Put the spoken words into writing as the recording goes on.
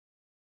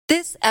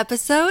This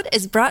episode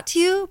is brought to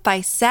you by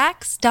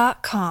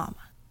Sax.com.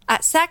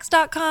 At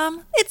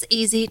Sax.com, it's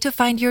easy to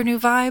find your new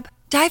vibe.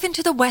 Dive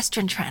into the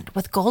Western trend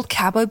with gold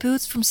cowboy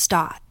boots from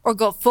Stott, or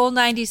go full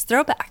 90s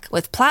throwback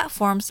with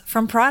platforms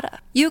from Prada.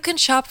 You can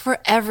shop for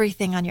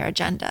everything on your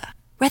agenda,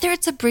 whether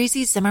it's a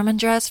breezy Zimmermann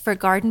dress for a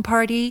garden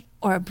party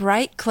or a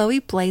bright Chloe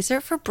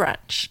blazer for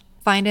brunch.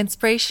 Find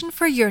inspiration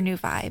for your new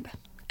vibe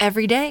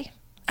every day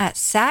at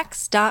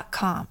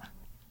Sax.com.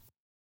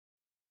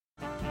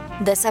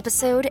 This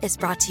episode is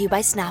brought to you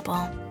by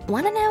Snapple.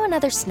 Want to know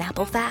another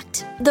Snapple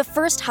fact? The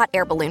first hot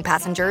air balloon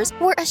passengers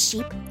were a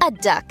sheep, a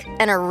duck,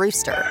 and a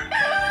rooster.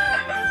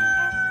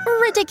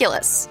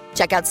 Ridiculous.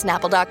 Check out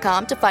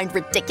Snapple.com to find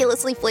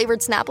ridiculously flavored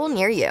Snapple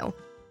near you.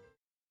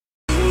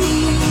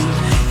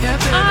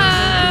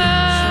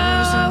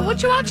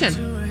 What you watching?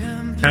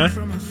 Huh?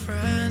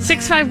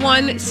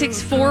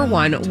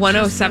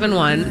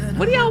 651-641-1071.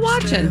 What are y'all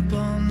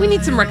watching? We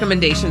need some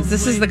recommendations.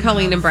 This is the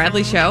Colleen and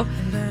Bradley Show.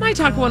 My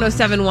Talk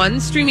 1071,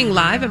 streaming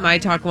live at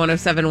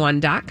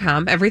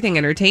mytalk1071.com. Everything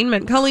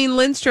Entertainment. Colleen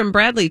Lindstrom,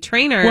 Bradley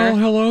Trainer. Well,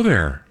 hello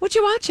there. What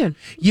you watching?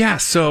 Yeah,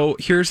 so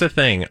here's the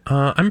thing.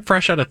 I'm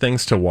fresh out of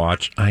things to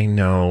watch. I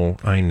know.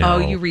 Oh,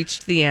 you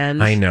reached the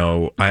end. I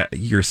know.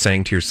 You're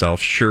saying to yourself,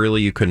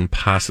 surely you couldn't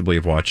possibly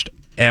have watched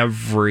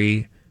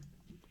every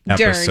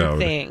episode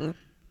thing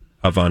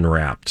of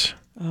Unwrapped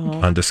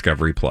on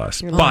Discovery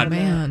Plus. But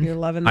man, you're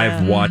loving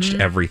that. I've watched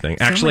everything.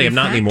 Actually, I'm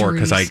not anymore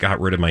because I got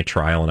rid of my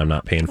trial and I'm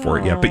not paying for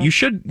it yet. But you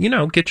should,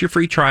 get your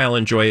free trial,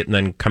 enjoy it, and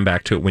then come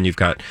back to it when you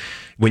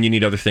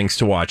need other things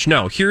to watch.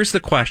 No, here's the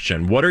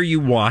question. What are you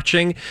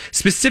watching?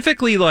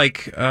 Specifically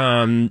like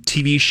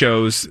TV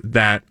shows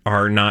that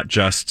are not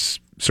just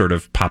sort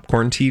of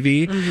popcorn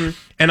TV. Mm-hmm.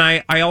 And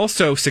I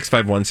also,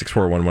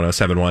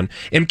 651-641-1071,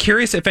 am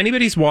curious if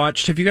anybody's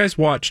watched, have you guys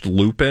watched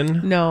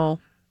Lupin? No.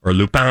 Or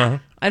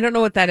Lupin? I don't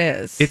know what that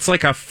is. It's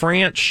like a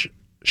French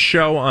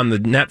show on the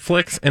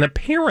Netflix, and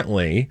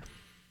apparently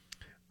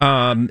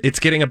it's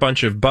getting a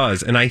bunch of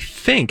buzz. And I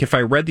think, if I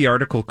read the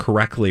article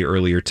correctly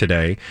earlier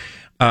today,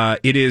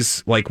 it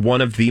is like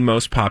one of the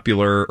most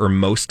popular or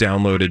most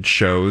downloaded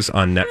shows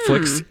on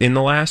Netflix in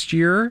the last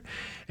year.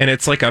 And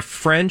it's like a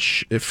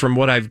French, from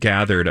what I've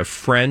gathered, a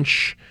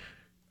French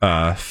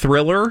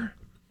thriller.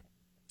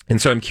 And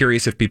so I'm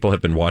curious if people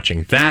have been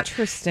watching that.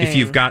 Interesting. If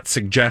you've got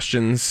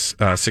suggestions,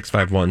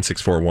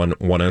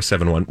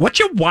 651-641-1071. What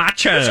you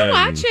watching?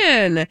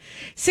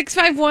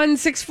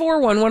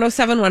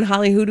 651-641-1071.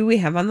 Holly, who do we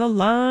have on the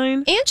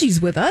line?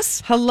 Angie's with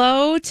us.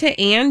 Hello to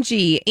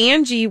Angie.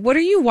 Angie, what are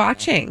you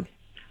watching?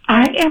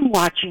 I am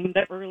watching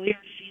the earlier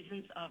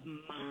seasons of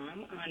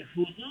Mom on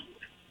Hulu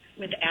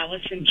with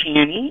Allison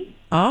Janney.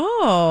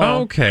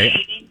 Oh. Okay.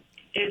 She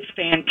is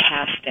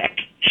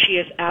fantastic. She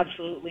is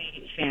absolutely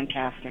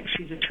fantastic.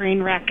 She's a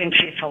train wreck and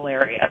she's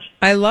hilarious.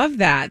 I love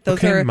that.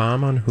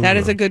 Mom on Hulu. That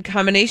is a good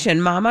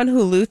combination. Mom on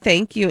Hulu.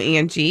 Thank you,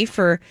 Angie,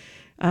 for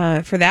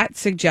that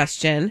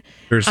suggestion.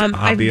 There's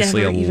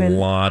obviously a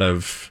lot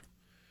of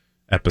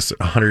episodes,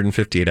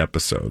 158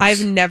 episodes.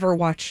 I've never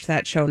watched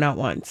that show, not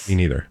once. Me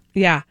neither.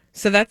 Yeah.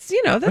 So that's, a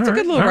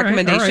good little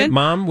recommendation. All right.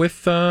 Mom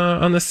with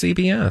on the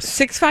CBS.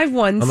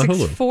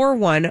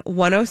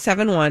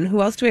 651-641-1071.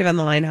 Who else do we have on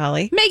the line,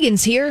 Holly?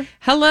 Megan's here.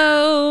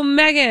 Hello,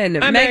 Megan.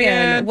 Hi,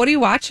 Megan. What are you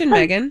watching,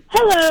 Megan?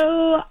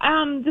 Hello.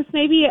 This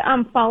maybe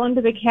fall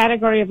into the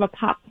category of a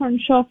popcorn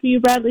show for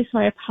you, Bradley, so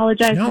I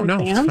apologize in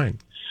advance. It's fine.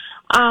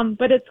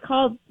 But it's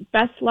called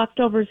Best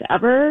Leftovers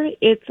Ever.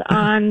 It's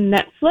on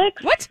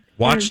Netflix. What?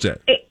 Watched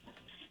it.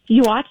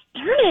 You watched?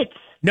 Darn it.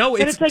 No,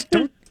 But it's like...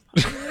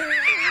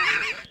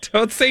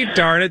 Don't say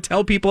darn it.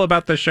 Tell people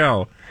about the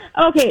show.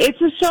 Okay,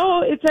 it's a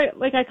show. It's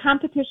a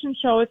competition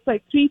show. It's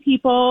like three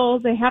people.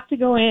 They have to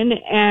go in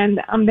and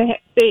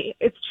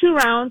it's 2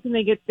 rounds and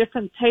they get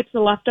different types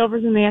of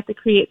leftovers and they have to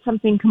create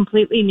something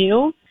completely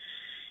new.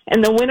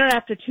 And the winner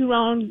after two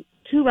round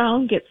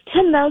gets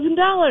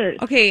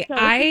 $10,000. Okay, so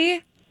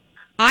I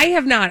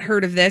have not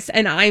heard of this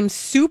and I'm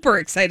super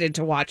excited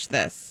to watch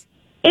this.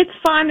 It's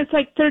fun. It's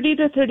like 30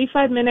 to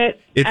 35 minute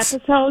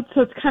episodes, so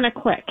it's kind of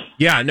quick.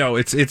 Yeah, no,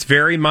 it's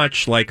very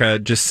much like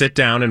just sit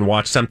down and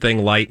watch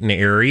something light and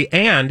airy.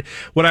 And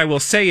what I will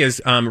say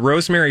is,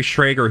 Rosemary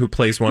Schrager, who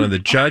plays one of the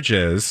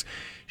judges,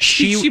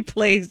 she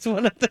plays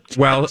one of the judges.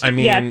 Well, I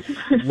mean, Yes.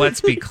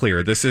 let's be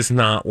clear. This is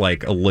not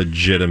like a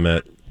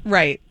legitimate,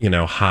 right,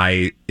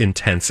 high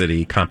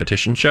intensity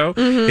competition show.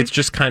 Mm-hmm. It's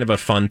just kind of a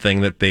fun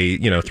thing that they,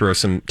 throw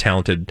some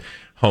talented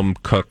home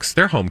cooks.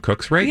 They're home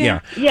cooks, right?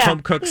 Yeah.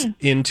 Home cooks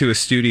into a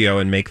studio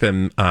and make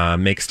them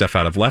make stuff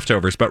out of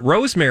leftovers. But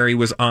Rosemary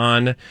was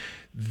on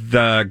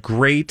the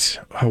great,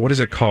 what is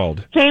it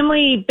called?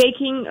 Family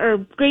baking or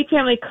Great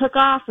Family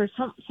Cook-Off or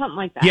something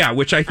like that. Yeah,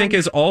 which I think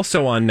is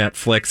also on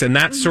Netflix. And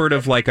that's sort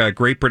of like a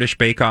Great British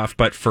Bake Off,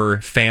 but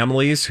for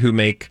families who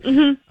make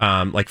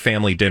like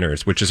family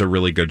dinners, which is a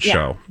really good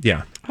show.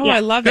 Yeah. Oh,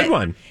 I love it. Good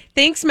one.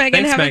 Thanks,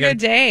 Megan. Have Megan. a good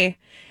day.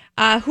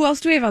 Who else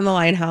do we have on the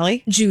line,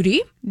 Holly?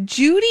 Judy.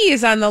 Judy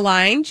is on the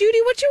line.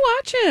 Judy, what you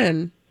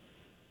watching?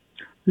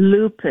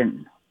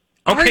 Lupin.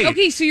 Okay.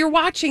 Okay, so you're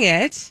watching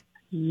it.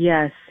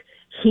 Yes.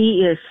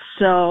 He is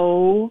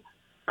so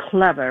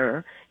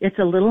clever. It's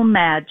a little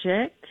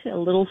magic, a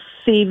little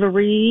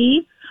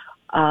thievery,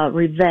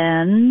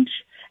 revenge,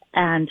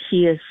 and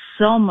he is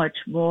so much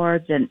more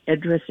than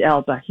Idris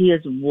Elba. He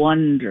is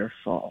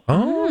wonderful.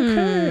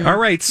 Okay. All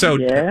right. So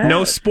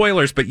no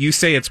spoilers, but you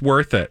say it's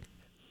worth it.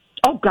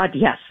 Oh, God,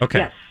 yes. Okay.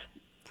 Yes.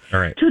 All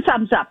right. 2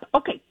 thumbs up.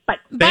 Okay, bye.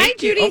 Bye,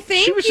 Judy. Thank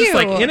you. She was just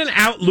like in and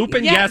out,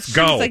 looping. Yes,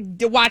 go. She's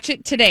like, watch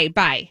it today.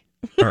 Bye.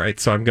 All right.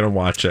 So I'm going to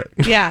watch it.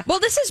 Yeah. Well,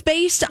 this is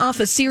based off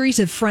a series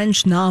of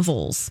French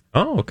novels.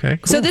 Oh, okay.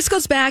 Cool. So this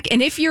goes back,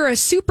 and if you're a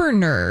super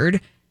nerd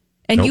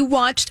and you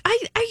watched,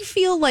 I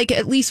feel like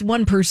at least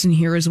one person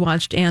here has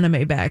watched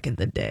anime back in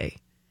the day.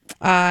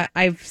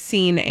 I've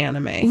seen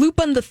anime.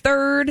 Lupin the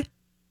Third.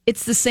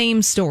 It's the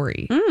same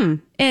story.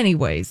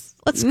 Anyways,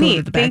 let's go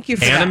to the back. Thank you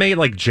for anime, that.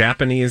 like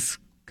Japanese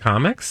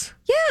comics?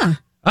 Yeah.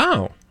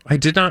 Oh, I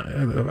did not.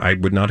 I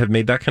would not have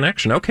made that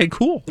connection. Okay,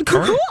 cool.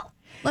 Cool.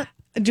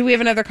 Do we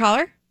have another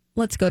caller?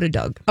 Let's go to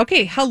Doug.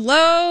 Okay.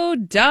 Hello,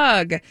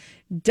 Doug.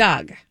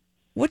 Doug,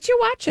 what you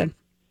watching?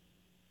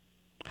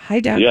 Hi,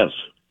 Doug. Yes.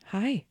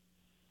 Hi.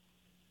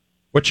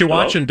 What you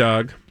watching,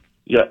 Doug?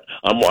 Yeah,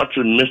 I'm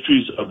watching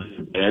Mysteries of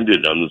the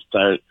Abandoned on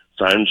the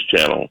Science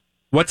Channel.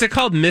 What's it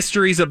called?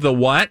 Mysteries of the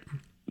what?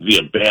 The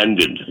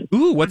Abandoned.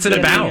 Ooh, what's it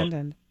about?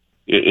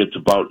 It's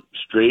about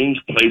strange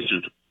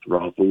places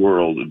throughout the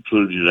world,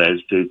 including the United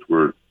States,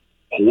 where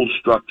whole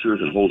structures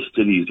and whole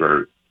cities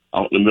are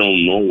out in the middle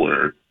of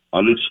nowhere,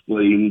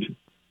 unexplained,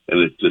 and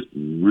it's just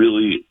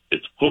really,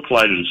 it's hook,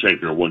 line, and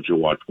sinker once you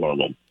watch one of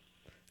them.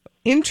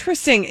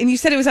 Interesting. And you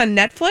said it was on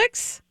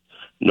Netflix?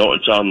 No,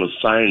 it's on the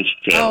Science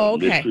Channel. Oh,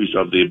 okay. Mysteries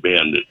of the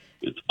Abandoned.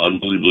 It's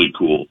unbelievably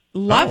cool.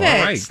 Love it.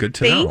 All right, good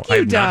to know. Thank you,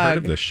 I've Doug. not heard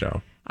of this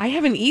show. I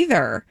haven't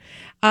either.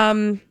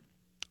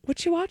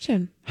 What you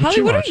watching? What Holly,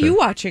 you what watching? are you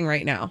watching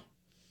right now?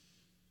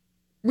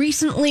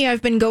 Recently,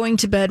 I've been going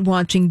to bed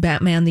watching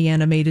Batman the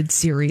Animated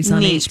Series on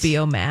Neat.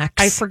 HBO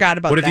Max. I forgot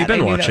about that. What have you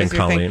been I knew that watching, was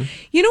your thing. Colleen?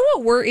 You know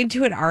what we're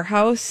into at our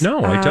house?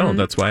 No, I don't.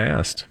 That's why I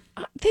asked.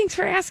 Thanks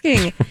for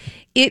asking.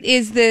 It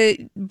is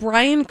the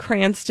Bryan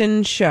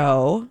Cranston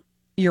show,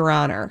 Your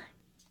Honor.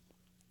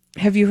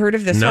 Have you heard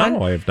of this one?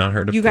 No, I have not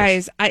heard of you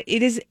this. guys.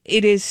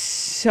 It is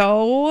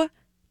so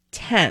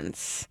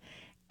tense.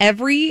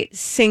 Every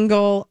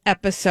single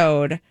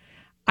episode,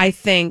 I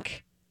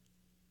think,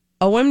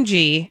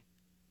 OMG,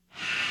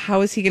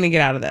 how is he going to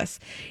get out of this?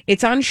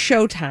 It's on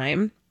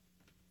Showtime,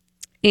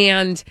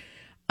 and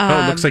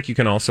it looks like you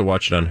can also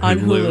watch it on Hulu. On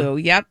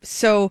Hulu, yep.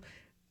 So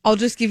I'll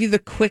just give you the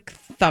quick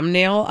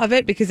thumbnail of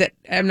it because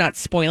I'm not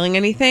spoiling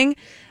anything.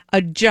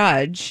 A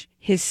judge,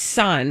 his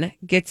son,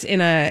 gets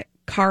in a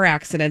car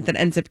accident that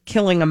ends up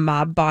killing a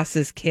mob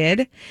boss's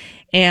kid,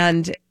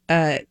 and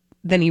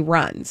then he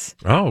runs.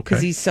 Oh, okay.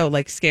 Because he's so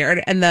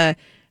scared, and the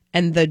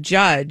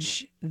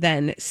judge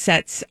then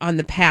sets on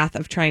the path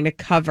of trying to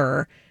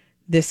cover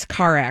this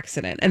car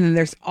accident, and then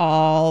there's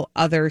all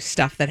other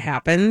stuff that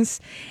happens,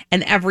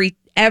 and every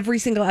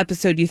single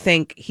episode you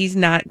think he's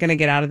not going to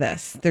get out of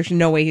this. There's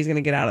no way he's going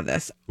to get out of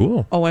this.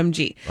 Cool.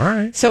 OMG. All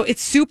right. So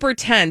it's super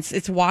tense.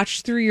 It's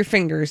watch through your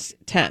fingers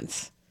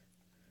tense.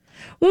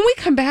 When we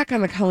come back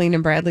on the Colleen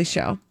and Bradley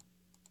show,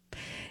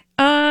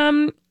 we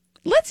haven't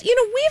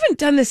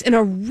done this in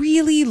a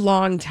really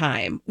long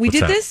time. We What's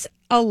did that? this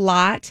a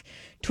lot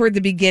toward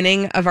the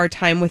beginning of our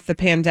time with the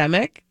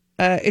pandemic.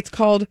 It's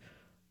called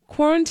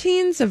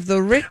Quarantines of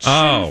the Rich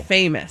and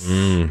Famous.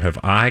 Have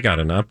I got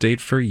an update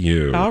for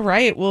you? All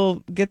right, we'll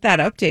get that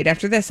update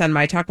after this on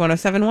My Talk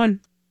 107.1.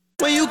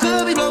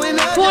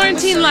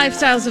 Quarantine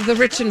lifestyles of the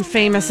rich and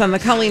famous on the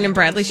Colleen and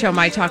Bradley show,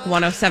 My Talk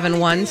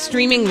 107.1,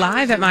 streaming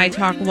live at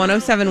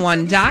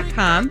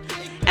mytalk1071.com.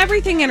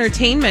 Everything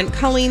Entertainment,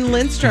 Colleen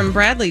Lindstrom,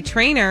 Bradley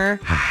Trainer.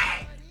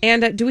 Hi.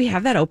 And do we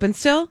have that open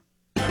still?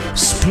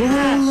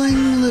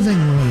 Sprawling living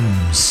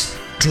rooms,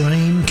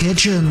 dream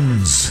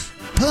kitchens,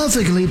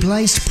 perfectly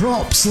placed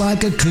props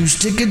like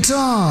acoustic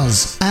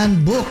guitars,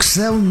 and books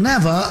they'll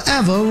never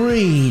ever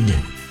read.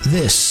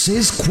 This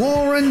is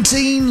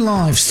Quarantine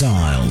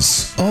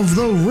Lifestyles of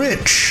the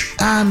Rich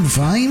and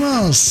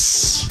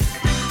Famous.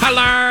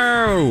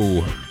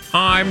 Hello!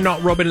 I'm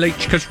not Robin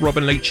Leach because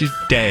Robin Leach is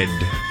dead.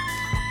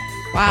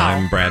 Wow.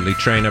 I'm Bradley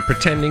Trainer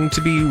pretending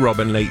to be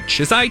Robin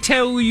Leach as I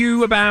tell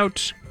you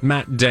about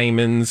Matt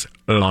Damon's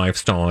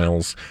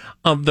lifestyles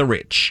of the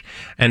rich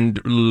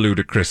and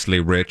ludicrously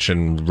rich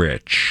and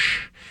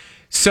rich.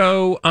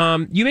 So,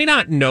 you may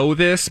not know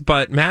this,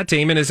 but Matt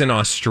Damon is in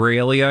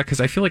Australia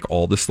because I feel like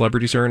all the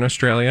celebrities are in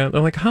Australia.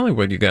 They're like,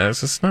 Hollywood, you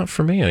guys, it's not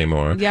for me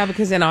anymore. Yeah,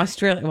 because in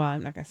Australia, well,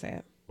 I'm not going to say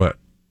it. What?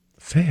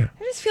 Say it.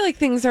 I just feel like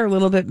things are a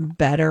little bit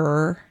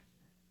better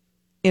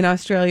in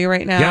Australia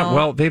right now. Yeah,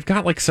 well, they've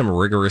got some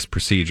rigorous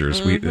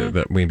procedures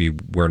that maybe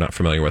we're not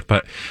familiar with.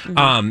 But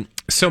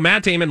so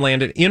Matt Damon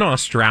landed in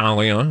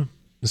Australia.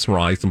 This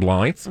Rise and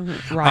Blights.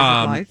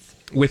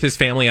 With his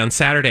family on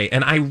Saturday.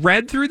 And I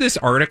read through this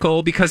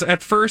article because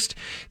at first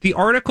the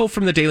article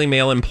from the Daily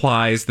Mail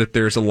implies that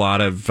there's a lot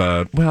of,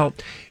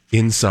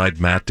 Inside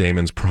Matt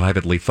Damon's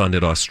privately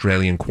funded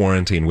Australian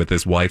quarantine with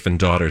his wife and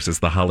daughters as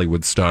the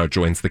Hollywood star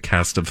joins the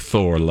cast of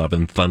Thor, Love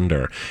and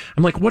Thunder.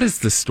 I'm like, what is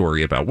this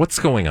story about? What's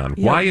going on?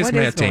 Yeah, Why is what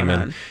Matt is going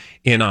Damon on?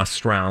 in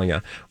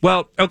Australia?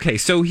 Well, okay,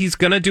 so he's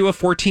going to do a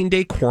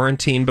 14-day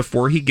quarantine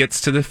before he gets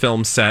to the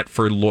film set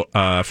for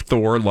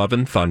Thor, Love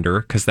and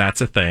Thunder, because that's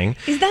a thing.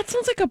 That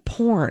sounds like a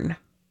porn.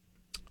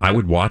 I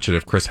would watch it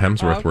if Chris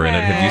Hemsworth were in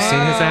it. Have you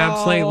seen his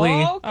abs lately?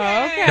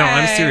 Okay. No,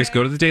 I'm serious.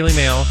 Go to the Daily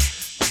Mail,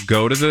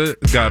 go to the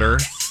gutter,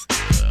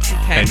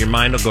 and your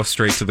mind will go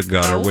straight to the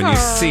gutter when you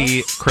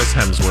see Chris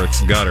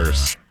Hemsworth's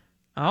gutters.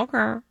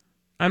 Okay.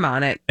 I'm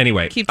on it.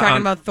 Anyway. Keep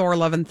talking about Thor,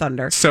 Love and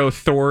Thunder. So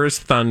Thor's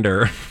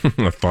Thunder,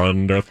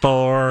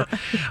 Thor,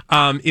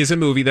 is a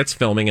movie that's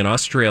filming in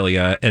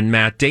Australia, and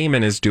Matt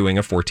Damon is doing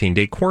a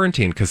 14-day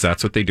quarantine because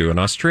that's what they do in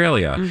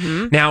Australia.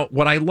 Mm-hmm. Now,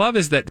 what I love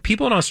is that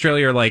people in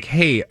Australia are like,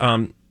 hey,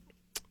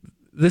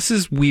 this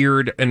is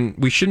weird, and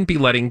we shouldn't be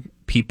letting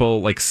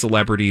people like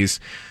celebrities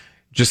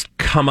just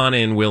come on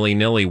in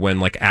willy-nilly when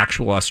like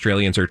actual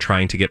Australians are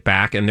trying to get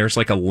back, and there's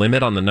like a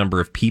limit on the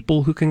number of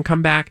people who can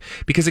come back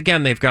because,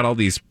 again, they've got all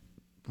these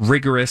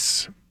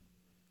rigorous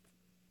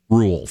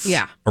rules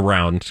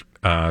around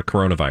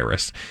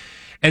coronavirus.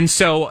 And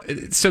so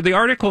the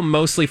article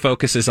mostly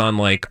focuses on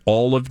like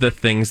all of the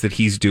things that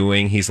he's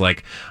doing. He's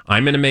like,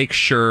 I'm going to make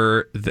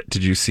sure that,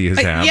 did you see his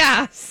abs?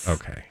 Yes.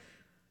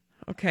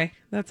 Okay,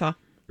 that's all.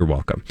 You're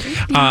welcome.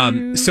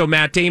 So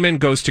Matt Damon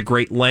goes to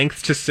great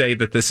lengths to say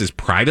that this is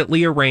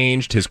privately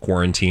arranged, his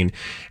quarantine,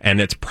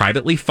 and it's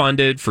privately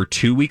funded for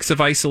 2 weeks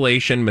of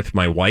isolation with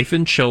my wife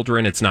and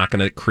children. It's not going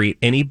to create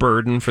any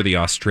burden for the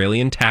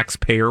Australian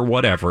taxpayer,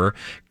 whatever.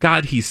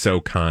 God, he's so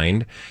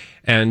kind.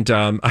 And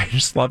I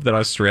just love that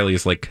Australia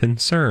is like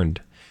concerned.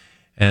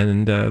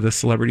 And the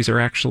celebrities are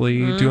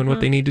actually doing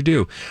what they need to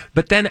do.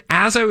 But then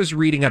as I was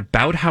reading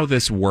about how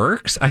this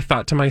works, I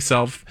thought to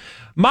myself,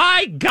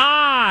 my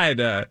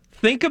God,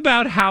 think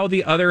about how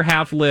the other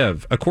half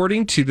live.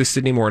 According to the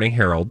Sydney Morning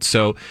Herald,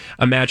 so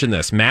imagine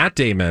this, Matt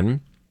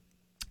Damon,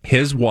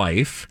 his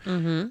wife,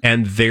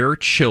 and their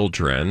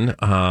children,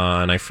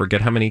 and I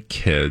forget how many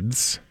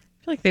kids.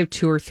 I feel like they have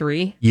 2 or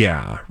 3.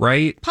 Yeah,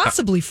 right?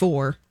 Possibly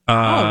 4. Oh,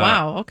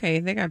 wow. Okay,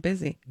 they got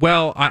busy.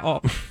 Well,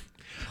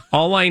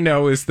 all I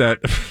know is that...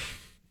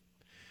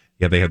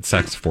 Yeah, they had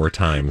sex 4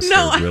 times.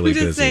 No, They're really I'm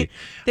just busy. saying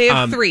they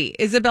have 3.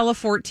 Isabella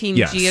 14,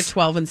 yes. Gia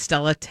 12, and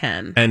Stella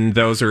 10. And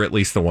those are at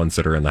least the ones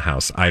that are in the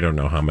house. I don't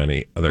know how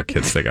many other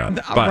kids they got.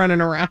 Running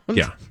around.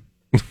 Yeah.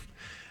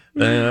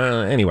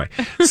 Anyway,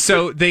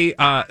 so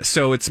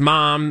so it's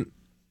mom,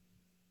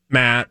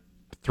 Matt,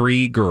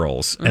 3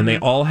 girls, and they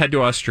all head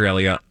to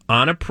Australia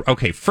on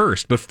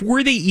first,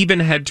 before they even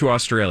head to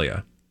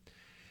Australia,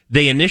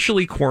 they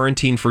initially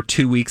quarantined for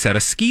 2 weeks at a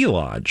ski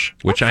lodge,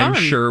 which I'm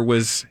sure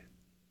was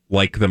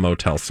like the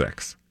Motel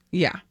 6.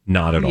 Yeah.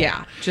 Not at all.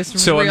 Yeah. Just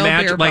real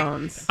bare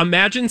bones.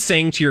 Imagine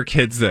saying to your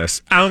kids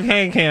this,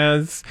 okay,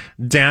 kids,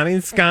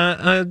 daddy's got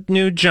a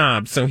new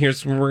job, so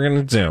here's what we're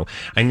going to do.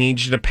 I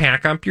need you to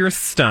pack up your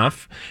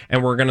stuff,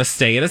 and we're going to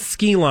stay at a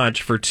ski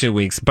lodge for 2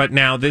 weeks. But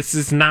now this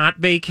is not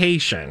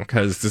vacation,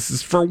 because this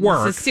is for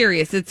work. This is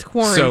serious. It's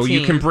quarantine. So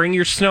you can bring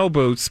your snow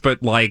boots,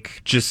 but,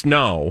 like, just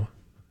know.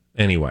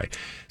 Anyway,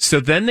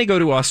 so then they go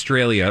to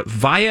Australia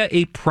via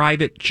a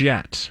private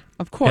jet.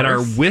 Of course. And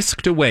are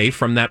whisked away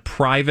from that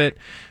private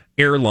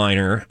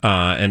airliner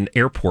and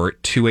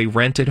airport to a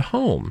rented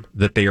home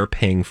that they are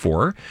paying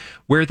for,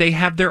 where they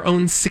have their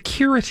own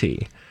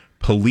security,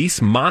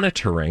 police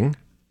monitoring.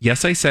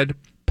 Yes, I said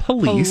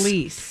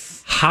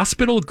police.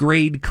 Hospital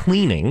grade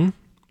cleaning,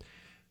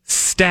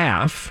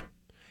 staff,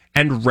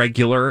 and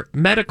regular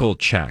medical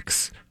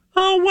checks.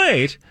 Oh,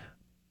 wait.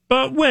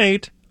 But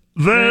wait,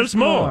 there's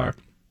more.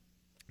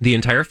 The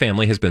entire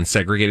family has been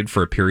segregated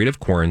for a period of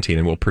quarantine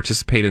and will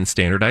participate in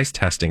standardized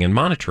testing and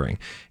monitoring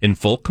in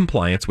full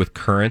compliance with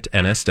current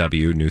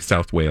NSW, New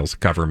South Wales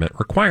government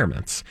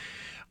requirements.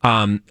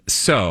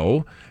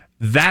 So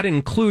that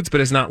includes,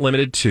 but is not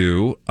limited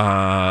to,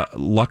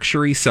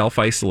 luxury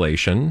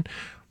self-isolation,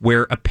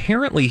 where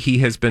apparently he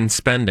has been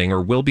spending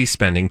or will be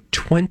spending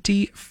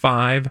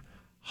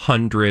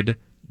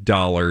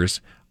 $2,500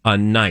 a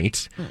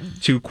night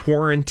to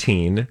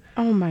quarantine.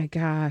 Oh my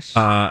gosh.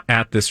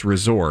 At this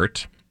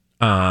resort.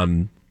 Blah,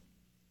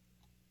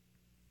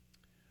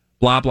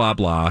 blah,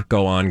 blah.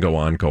 Go on.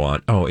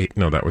 Oh,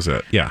 no, that was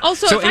it. Yeah.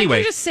 Also, so if anyway,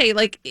 I can just say,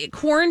 like,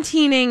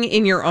 quarantining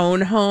in your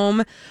own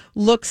home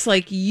looks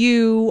like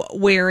you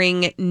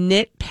wearing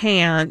knit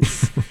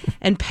pants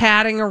and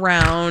padding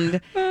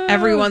around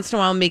every once in a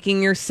while,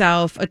 making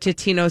yourself a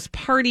Totino's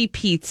party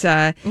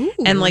pizza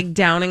and, like,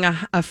 downing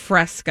a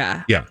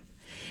Fresca. Yeah.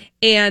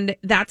 And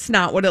that's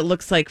not what it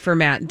looks like for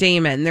Matt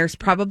Damon. There's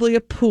probably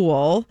a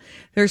pool.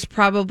 There's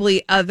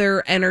probably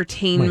other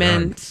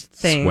entertainment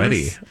things.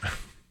 Sweaty.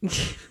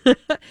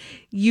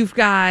 You've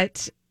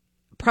got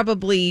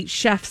probably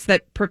chefs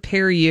that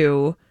prepare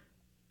you.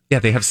 Yeah,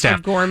 they have staff.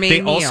 A gourmet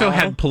They also meal.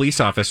 had police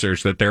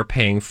officers that they're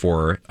paying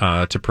for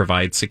to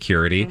provide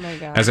security. Oh my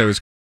God. As I was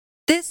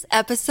This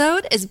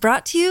episode is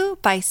brought to you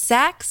by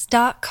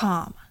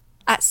Sax.com.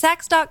 At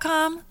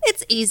Sax.com,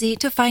 it's easy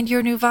to find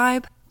your new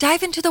vibe.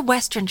 Dive into the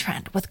Western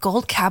trend with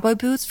gold cowboy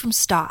boots from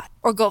Stott,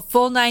 or go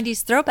full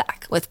 90s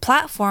throwback with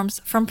platforms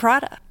from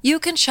Prada. You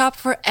can shop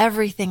for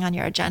everything on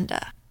your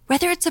agenda,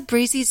 whether it's a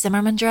breezy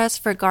Zimmermann dress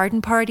for a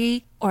garden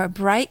party or a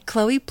bright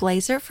Chloe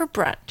blazer for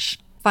brunch.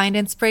 Find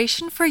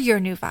inspiration for your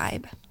new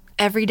vibe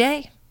every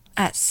day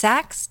at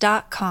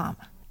Sax.com.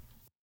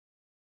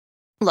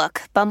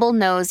 Look, Bumble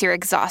knows you're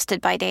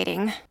exhausted by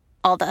dating.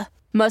 All the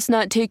must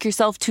not take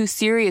yourself too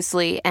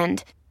seriously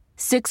and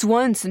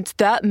 6'1" since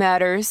that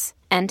matters.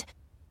 And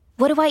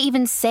what do I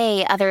even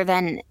say other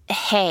than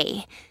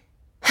hey?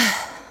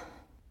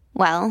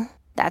 Well,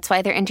 that's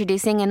why they're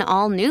introducing an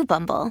all-new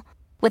Bumble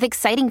with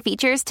exciting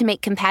features to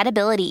make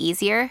compatibility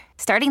easier,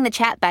 starting the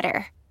chat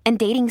better, and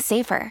dating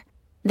safer.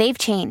 They've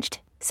changed,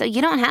 so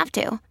you don't have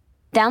to.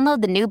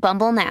 Download the new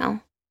Bumble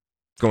now.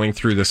 Going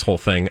through this whole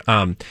thing,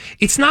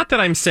 it's not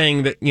that I'm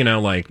saying that,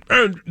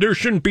 there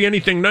shouldn't be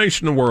anything nice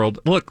in the world.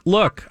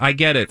 Look, I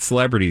get it.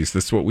 Celebrities,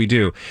 this is what we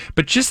do.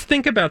 But just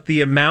think about the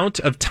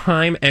amount of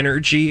time,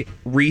 energy,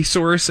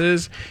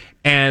 resources,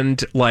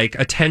 and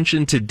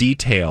attention to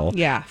detail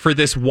for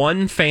this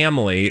one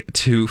family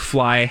to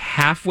fly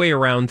halfway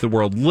around the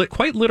world,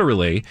 quite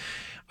literally,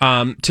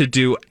 to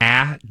do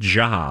a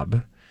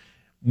job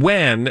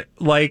when,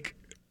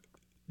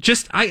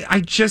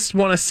 I just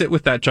want to sit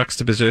with that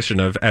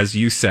juxtaposition of, as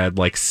you said,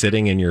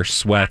 sitting in your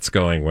sweats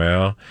going,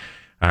 well,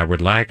 I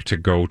would like to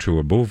go to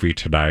a movie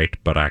tonight,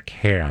 but I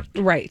can't.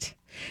 Right.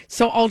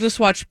 So I'll just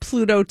watch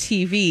Pluto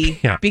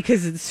TV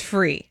because it's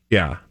free.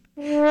 Yeah.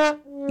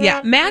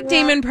 Yeah. Matt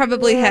Damon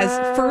probably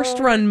has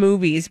first-run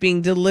movies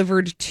being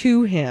delivered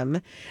to him.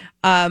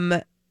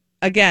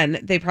 Again,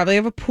 they probably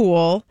have a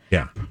pool.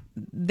 Yeah.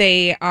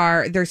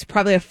 There's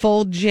probably a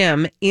full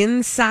gym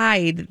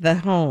inside the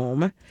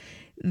home.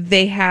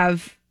 They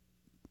have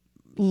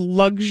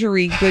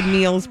luxury good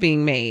meals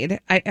being made.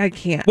 I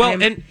can't.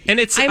 Well,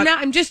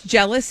 I'm just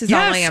jealous is all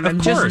I am. I'm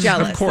just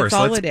jealous. Of course.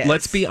 That's all it is.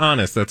 Let's be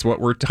honest. That's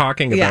what we're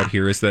talking about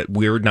here, is that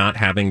we're not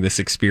having this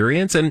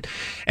experience. And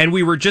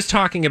we were just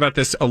talking about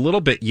this a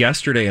little bit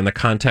yesterday in the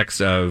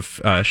context of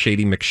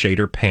Shady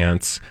McShader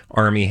Pants,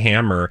 Army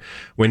Hammer,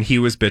 when he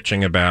was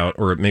bitching about,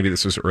 or maybe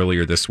this was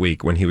earlier this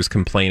week, when he was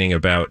complaining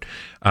about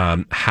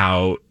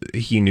how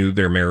he knew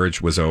their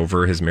marriage was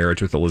over, his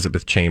marriage with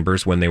Elizabeth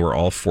Chambers, when they were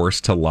all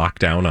forced to lock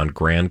down on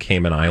Grand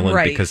Cayman Island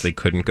because they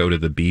couldn't go to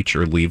the beach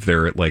or leave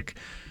their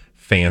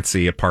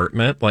fancy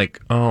apartment.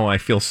 Oh, I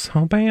feel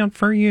so bad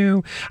for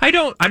you.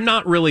 I'm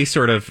not really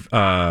sort of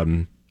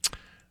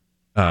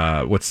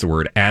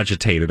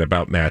agitated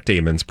about Matt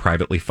Damon's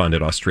privately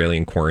funded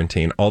Australian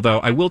quarantine. Although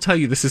I will tell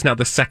you, this is now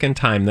the second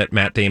time that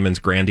Matt Damon's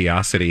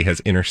grandiosity has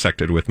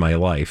intersected with my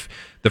life.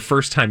 The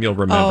first time, you'll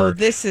remember,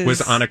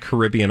 was on a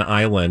Caribbean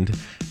island,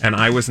 and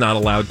I was not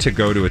allowed to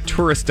go to a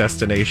tourist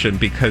destination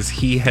because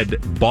he had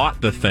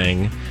bought the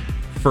thing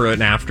for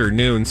an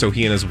afternoon so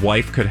he and his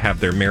wife could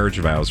have their marriage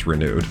vows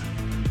renewed.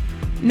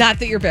 Not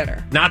that you're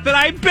bitter. Not that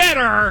I'm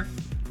bitter!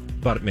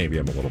 But maybe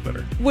I'm a little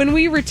bitter. When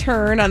we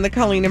return on the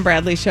Colleen and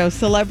Bradley Show,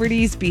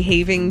 celebrities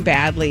behaving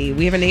badly.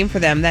 We have a name for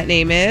them. That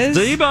name is...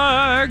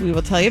 Z-Bug! We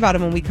will tell you about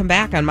them when we come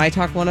back on My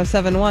Talk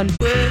 1071.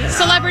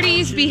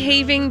 Celebrities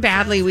behaving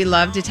badly. We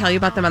love to tell you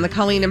about them on the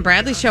Colleen and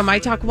Bradley Show, My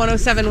Talk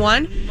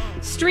 1071.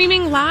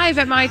 Streaming live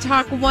at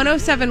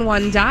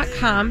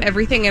MyTalk1071.com.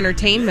 Everything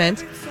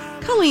Entertainment.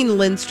 Colleen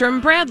Lindstrom,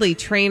 Bradley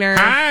Trainer.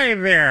 Hi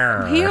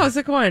there. Hey, how's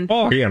it going?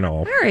 Oh, All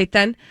right,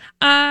 then.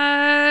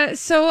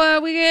 So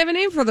we have a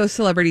name for those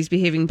celebrities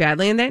behaving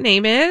badly, and that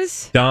name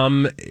is...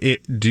 Dumb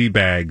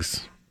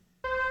D-Bags.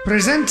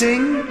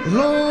 Presenting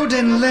Lord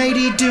and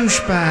Lady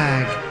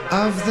Douchebag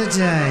of the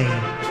Day.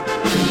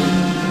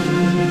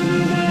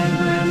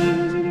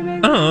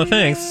 Oh,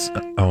 thanks.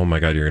 Oh, my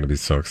God, you're going to be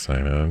so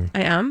excited.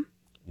 I am?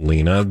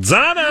 Lena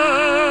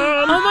Dunham!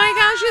 Oh, my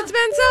gosh, it's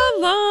been so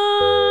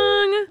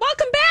long.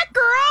 Welcome back,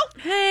 girl.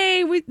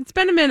 Hey, it's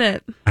been a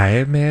minute. I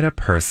have made a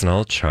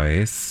personal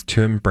choice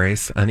to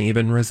embrace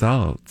uneven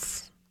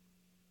results.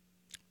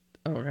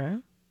 Okay.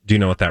 Do you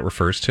know what that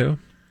refers to?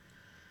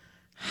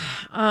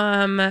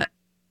 Bangs!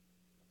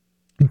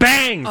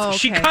 Oh, okay.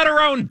 She cut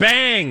her own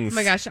bangs! Oh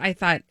my gosh, I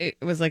thought it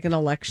was like an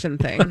election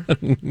thing.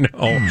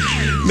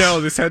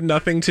 No, this had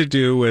nothing to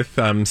do with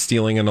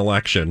stealing an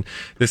election.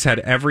 This had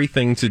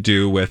everything to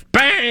do with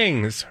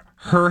bangs!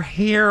 Her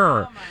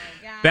hair!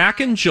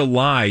 Back in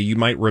July, you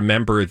might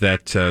remember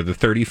that the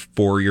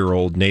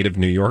 34-year-old native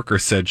New Yorker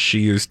said she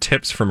used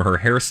tips from her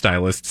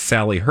hairstylist,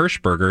 Sally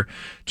Hirschberger,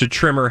 to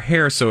trim her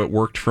hair so it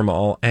worked from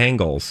all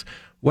angles.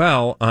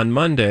 Well, on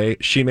Monday,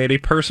 she made a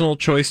personal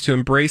choice to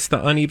embrace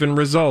the uneven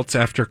results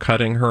after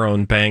cutting her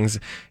own bangs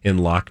in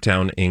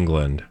lockdown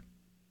England.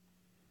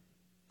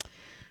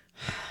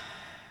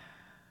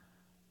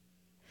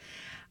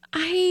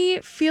 I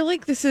feel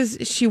like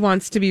she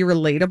wants to be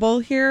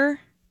relatable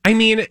here. I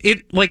mean,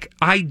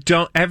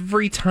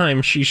 every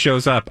time she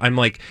shows up, I'm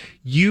like,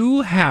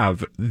 you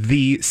have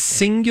the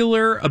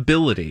singular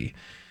ability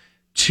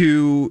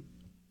to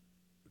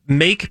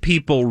make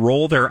people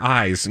roll their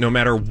eyes no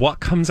matter what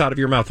comes out of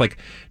your mouth. Like,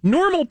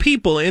 normal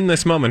people in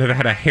this moment have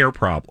had a hair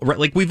problem, right?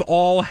 Like, we've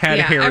all had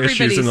hair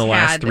issues in the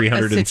last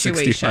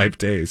 365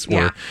 days,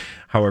 or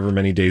however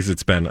many days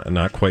it's been,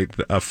 not quite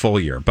a full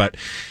year. But,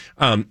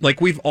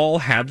 like, we've all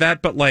had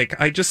that. But, like,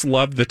 I just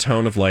love the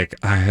tone of, like,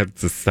 I have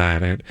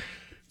decided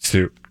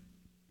to...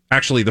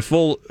 Actually, the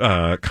full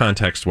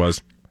context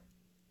was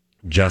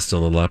just a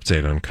little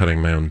update on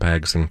cutting my own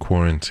bags in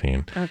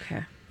quarantine.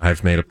 Okay.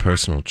 I've made a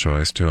personal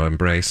choice to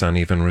embrace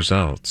uneven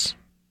results.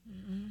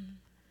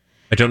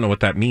 I don't know what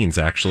that means,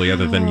 actually,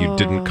 other than you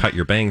didn't cut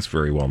your bangs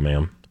very well,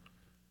 ma'am.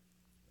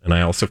 And I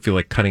also feel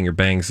like cutting your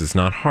bangs is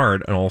not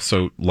hard, and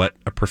also let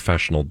a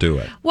professional do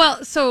it.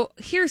 Well, so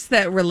here's the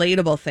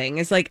relatable thing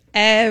is like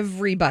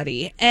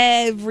everybody,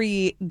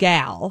 every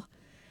gal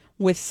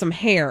with some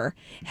hair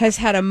has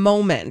had a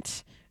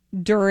moment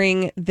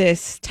during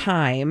this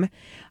time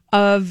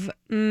of,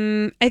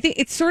 I think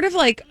it's sort of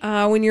like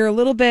when you're a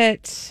little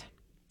bit...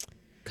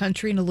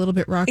 country and a little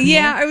bit rock and roll.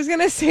 Yeah, I was going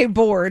to say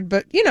bored,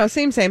 but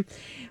same.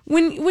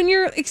 When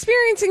you're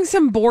experiencing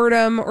some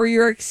boredom or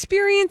you're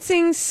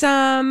experiencing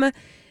some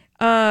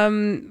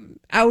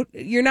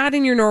you're not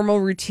in your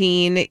normal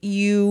routine,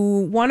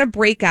 you want to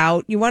break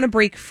out, you want to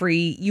break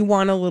free, you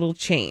want a little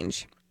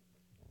change.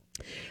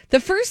 The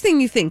first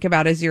thing you think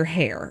about is your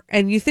hair,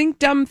 and you think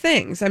dumb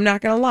things. I'm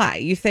not going to lie.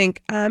 You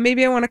think,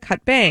 maybe I want to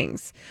cut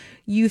bangs.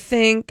 You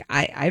think,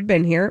 I've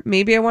been here,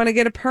 maybe I want to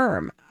get a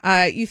perm.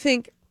 You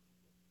think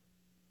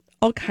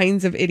all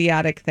kinds of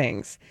idiotic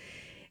things.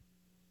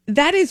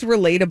 That is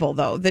relatable,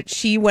 though, that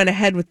she went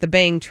ahead with the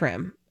bang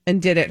trim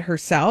and did it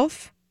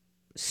herself.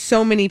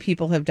 So many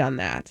people have done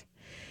that.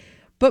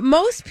 But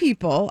most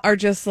people are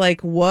just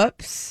like,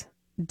 whoops,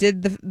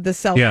 did the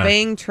self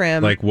bang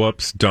trim. Like,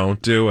 whoops,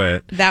 don't do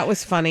it. That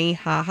was funny.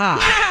 Ha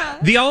ha.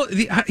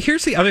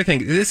 Here's the other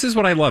thing. This is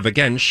what I love.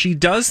 Again, she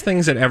does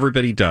things that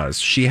everybody does.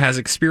 She has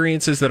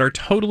experiences that are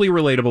totally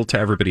relatable to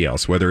everybody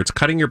else, whether it's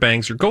cutting your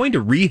bangs or going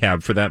to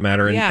rehab for that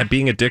matter, and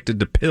being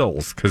addicted to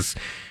pills, because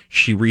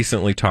she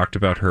recently talked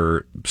about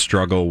her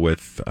struggle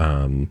with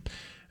an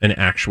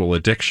actual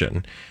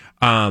addiction.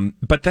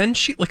 But then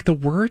she, like, the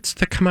words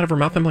that come out of her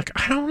mouth, I'm like,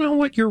 I don't know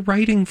what you're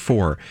writing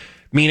for.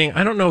 Meaning,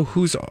 I don't know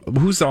who's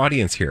the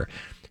audience here.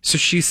 So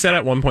she said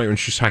at one point when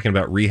she was talking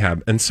about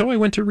rehab, and so I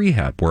went to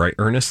rehab where I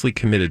earnestly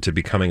committed to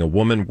becoming a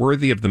woman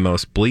worthy of the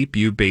most bleep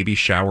you baby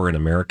shower in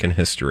American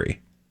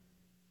history.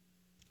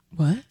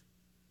 What?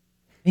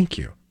 Thank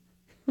you.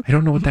 I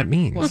don't know what that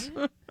means.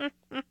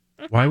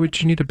 Why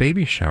would you need a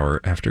baby shower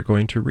after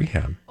going to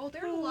rehab? Oh,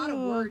 there are a lot of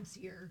words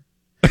here.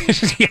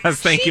 Yes,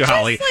 thank you,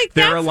 Holly.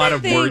 There are a lot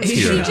of words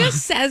here. She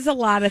just says a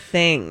lot of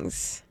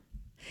things.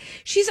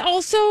 She's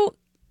also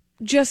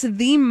just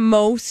the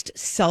most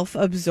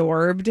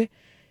self-absorbed,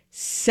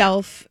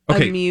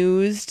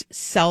 self-amused,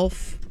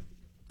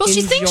 Well,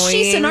 she thinks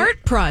she's an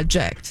art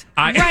project.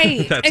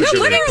 Right. That's and a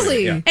good way to put it,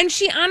 literally. yeah. And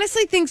she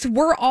honestly thinks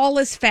we're all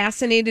as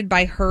fascinated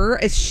by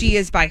her as she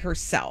is by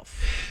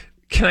herself.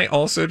 Can I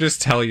also just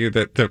tell you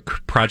that the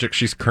project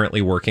she's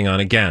currently working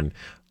on, again,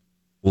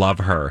 love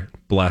her,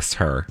 bless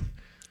her.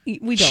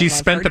 We don't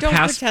love her. Don't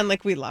pretend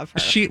like we love her.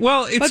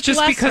 It's But just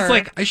bless because her.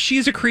 like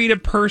she's a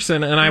creative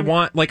person, and I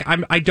want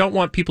I don't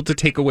want people to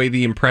take away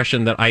the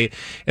impression that I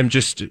am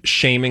just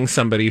shaming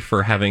somebody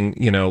for having,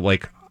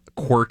 like,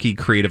 quirky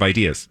creative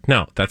ideas.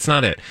 No, that's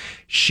not it.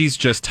 She's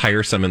just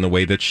tiresome in the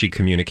way that she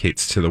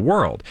communicates to the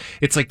world.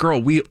 It's like,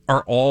 girl, we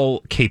are all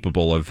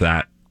capable of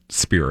that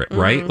spirit,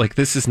 right? Like,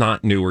 this is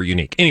not new or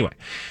unique. Anyway,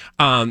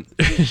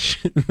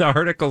 the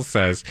article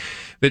says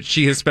that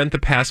she has spent the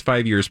past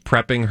 5 years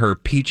prepping her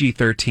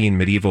PG-13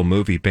 medieval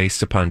movie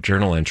based upon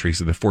journal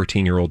entries of the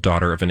 14-year-old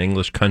daughter of an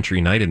English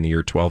country knight in the year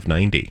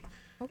 1290.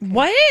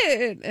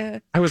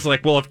 What? I was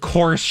like, well, of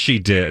course she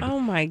did. Oh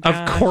my gosh.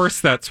 Of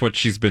course that's what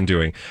she's been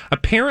doing.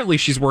 Apparently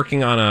she's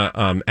working on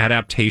a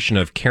adaptation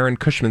of Karen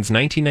Cushman's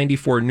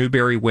 1994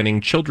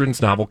 Newbery-winning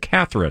children's novel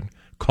Catherine,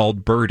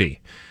 called Birdie,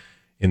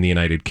 in the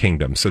United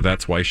Kingdom. So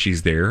that's why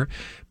she's there.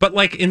 But,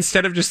 like,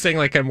 instead of just saying,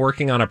 like, I'm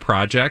working on a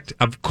project,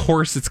 of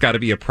course it's got to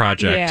be a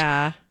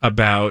project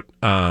about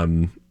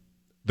the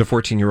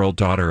 14-year-old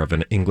daughter of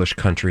an English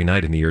country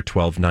knight in the year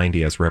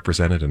 1290 as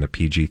represented in a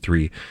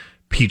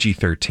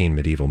PG-13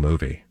 medieval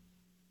movie.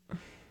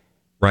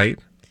 Right?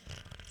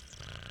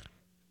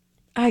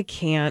 I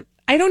can't.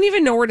 I don't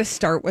even know where to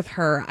start with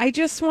her. I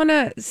just want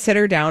to sit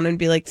her down and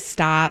be like,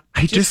 stop.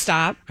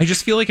 Stop. I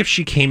just feel like if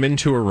she came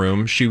into a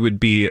room, she would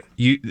be,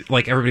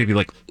 everybody would be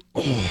like,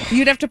 oh.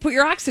 You'd have to put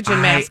your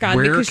oxygen mask on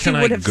because she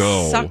would have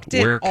sucked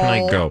it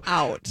all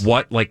out.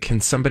 What? Like, can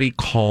somebody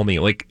call me?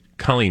 Like,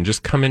 Colleen,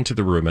 just come into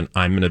the room and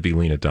I'm going to be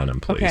Lena Dunham,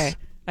 please. Okay,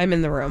 I'm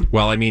in the room.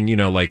 Well, I mean,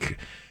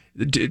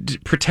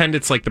 pretend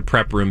it's like the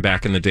prep room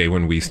back in the day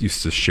when we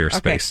used to share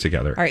space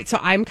together. All right, so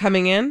I'm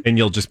coming in. And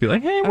you'll just be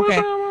like, hey, what's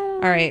up?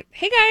 All right.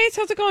 Hey, guys,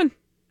 how's it going?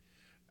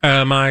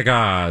 Oh, my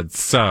God.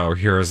 So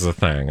here's the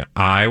thing.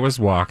 I was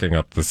walking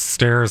up the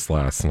stairs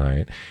last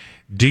night.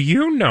 Do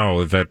you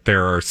know that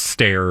there are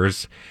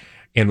stairs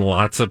in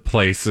lots of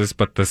places,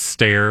 but the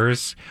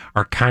stairs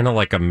are kind of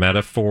like a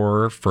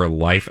metaphor for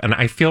life. And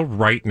I feel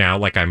right now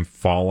like I'm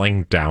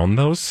falling down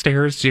those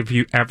stairs. Have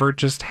you ever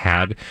just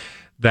had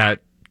that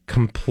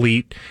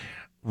complete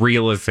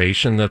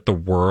realization that the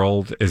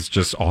world is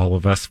just all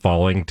of us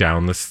falling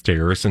down the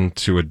stairs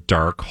into a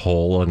dark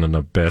hole and an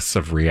abyss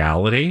of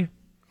reality?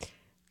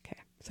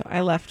 So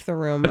I left the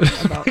room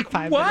about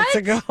 5 minutes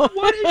ago.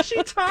 What is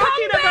she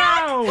talking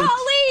about? Colleen!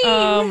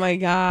 Oh my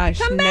gosh.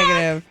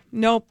 Negative.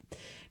 Nope.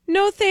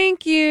 No,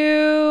 thank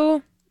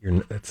you.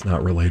 That's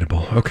not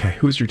relatable. Okay,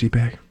 who's your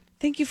D-bag?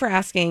 Thank you for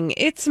asking.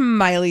 It's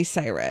Miley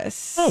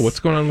Cyrus. Oh, what's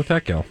going on with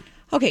that gal?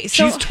 Okay,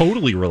 so she's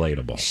totally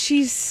relatable.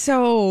 She's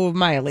so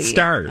Miley.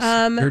 Stars.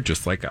 They're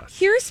just like us.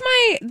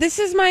 This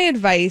is my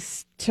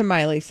advice to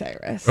Miley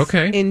Cyrus.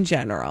 Okay. In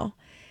general.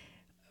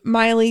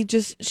 Miley,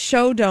 just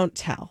show, don't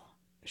tell.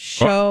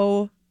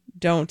 Show,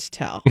 don't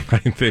tell. I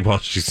think, well,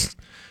 she's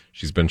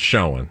been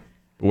showing.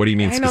 What do you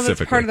mean specifically? I know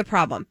that's part of the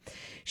problem.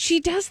 She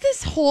does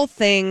this whole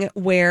thing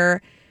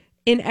where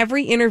in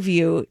every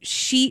interview,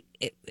 she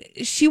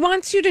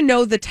wants you to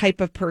know the type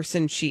of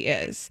person she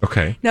is.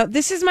 Okay. Now,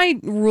 this is my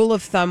rule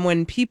of thumb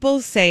when people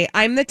say,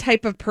 I'm the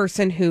type of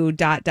person who ...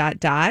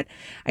 I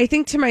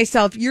think to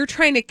myself, you're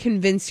trying to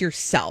convince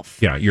yourself.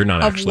 Yeah, you're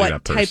not actually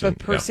that person. Of what type of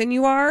person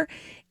you are.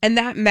 And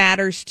that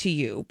matters to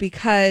you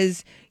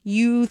because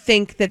you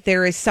think that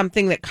there is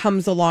something that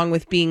comes along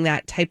with being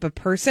that type of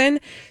person.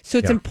 So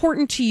it's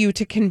important to you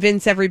to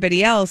convince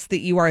everybody else that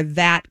you are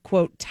that,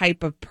 quote,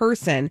 type of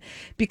person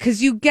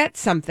because you get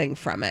something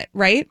from it,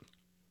 right?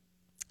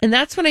 And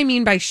that's what I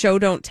mean by show,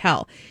 don't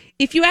tell.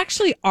 If you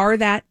actually are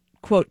that,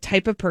 quote,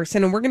 type of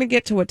person, and we're going to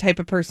get to what type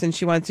of person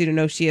she wants you to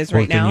know she is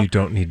right now. Then you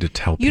don't need to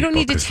tell people. You don't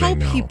need to tell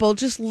people.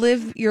 Just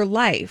live your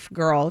life,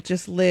 girl.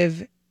 Just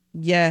live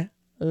your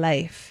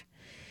life.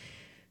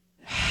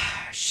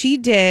 She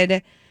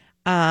did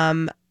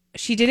an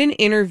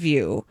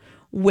interview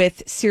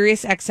with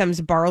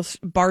SiriusXM's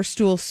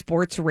Barstool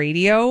Sports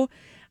Radio.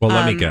 Well,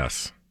 let me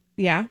guess.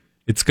 Yeah.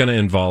 It's going to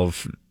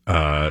involve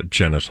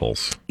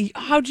genitals.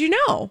 How'd you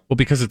know? Well,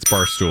 because it's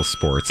Barstool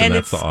Sports, and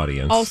that's the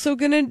audience.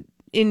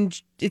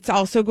 It's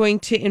also going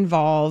to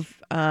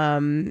involve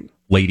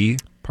lady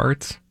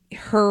parts.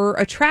 Her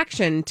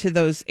attraction to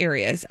those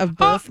areas of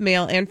both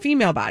male and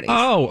female bodies.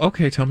 Oh,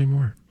 okay. Tell me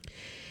more.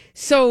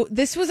 So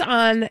this was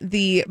on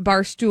the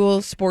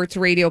Barstool Sports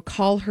Radio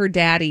Call Her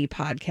Daddy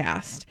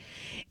podcast.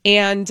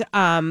 And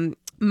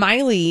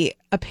Miley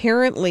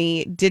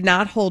apparently did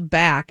not hold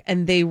back,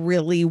 and they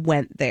really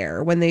went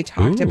there when they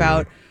talked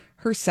about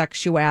her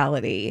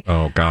sexuality.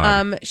 Oh,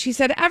 God. She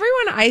said,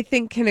 everyone, I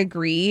think, can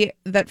agree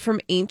that from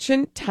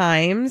ancient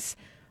times,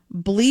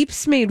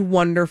 bleeps made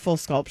wonderful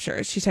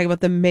sculptures. She's talking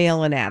about the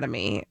male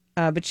anatomy,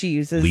 but she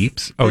uses...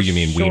 Bleeps? Oh, you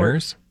mean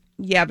wieners?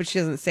 Yeah, but she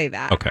doesn't say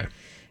that. Okay.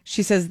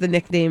 She says the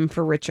nickname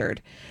for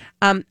Richard.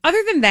 Other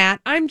than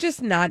that, I'm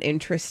just not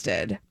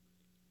interested.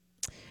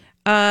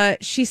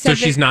 She said so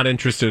she's not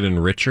interested in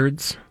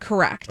Richards?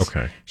 Correct.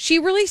 Okay. She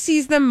really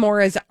sees them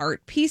more as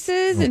art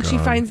pieces, and she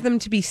finds them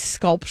to be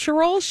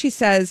sculptural. She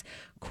says,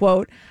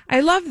 quote,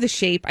 I love the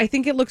shape. I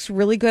think it looks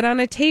really good on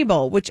a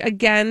table, which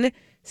again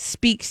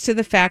speaks to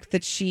the fact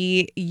that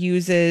she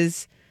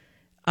uses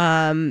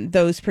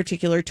those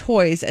particular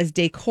toys as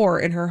decor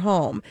in her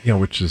home. Yeah,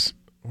 which is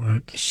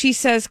what? She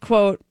says,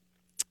 quote,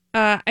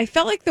 I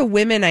felt like the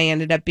women I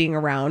ended up being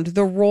around,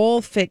 the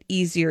role fit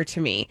easier to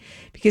me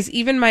because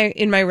even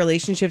in my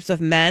relationships with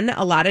men,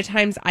 a lot of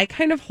times I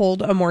kind of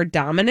hold a more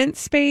dominant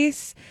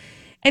space.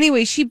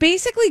 Anyway, she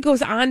basically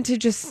goes on to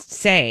just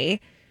say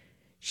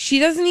she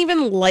doesn't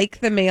even like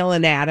the male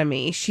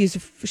anatomy. She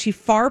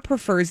far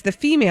prefers the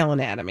female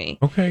anatomy.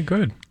 Okay,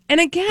 good. And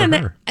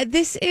again,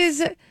 this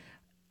is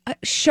a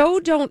show,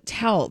 don't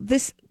tell.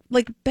 This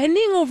like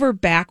bending over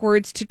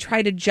backwards to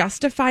try to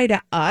justify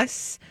to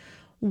us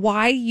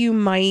why you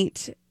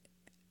might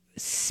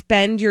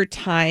spend your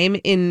time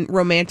in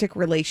romantic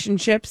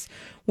relationships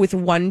with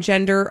one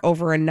gender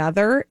over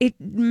another. It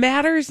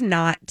matters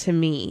not to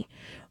me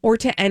or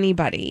to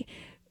anybody.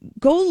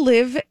 Go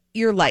live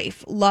your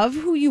life. Love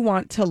who you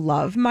want to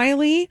love,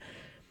 Miley.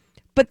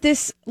 But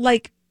this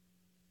like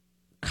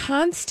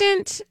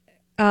constant,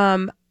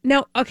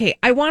 now, okay,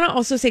 I want to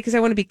also say, because I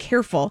want to be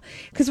careful,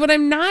 because what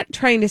I'm not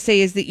trying to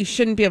say is that you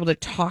shouldn't be able to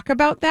talk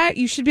about that.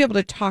 You should be able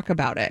to talk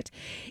about it.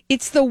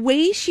 It's the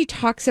way she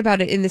talks about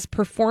it in this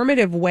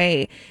performative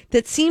way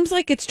that seems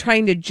like it's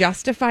trying to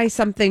justify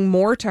something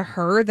more to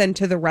her than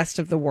to the rest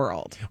of the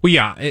world. Well,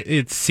 yeah,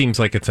 it seems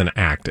like it's an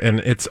act.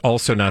 And it's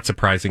also not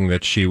surprising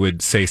that she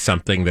would say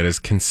something that is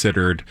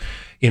considered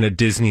in a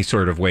Disney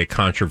sort of way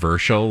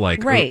controversial.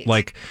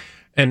 Like,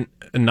 and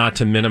not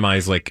to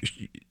minimize, like,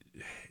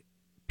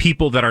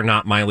 people that are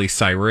not Miley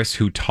Cyrus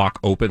who talk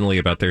openly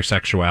about their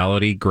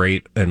sexuality,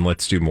 great, and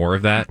let's do more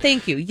of that.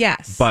 Thank you,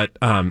 yes. But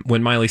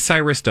when Miley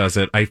Cyrus does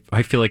it, I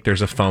feel like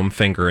there's a foam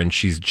finger and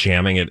she's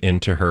jamming it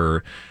into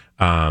her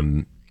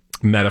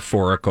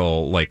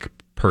metaphorical, like,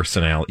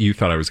 personality. You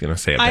thought I was going to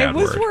say a bad word.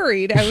 I was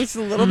worried. I was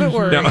a little bit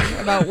worried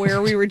about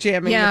where we were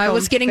jamming. Yeah, I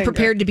was getting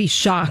prepared to be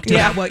shocked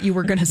about what you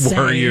were going to say.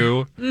 Were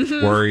you?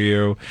 Mm-hmm. Were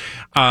you?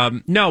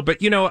 No, but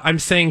I'm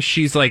saying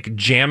she's like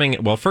jamming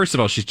it. Well, first of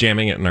all, she's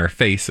jamming it in our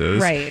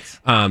faces. Right.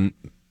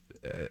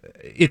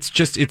 It's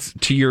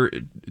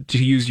to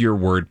use your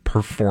word,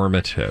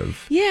 performative.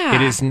 Yeah.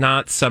 It is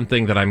not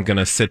something that I'm going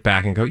to sit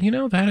back and go,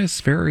 that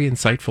is very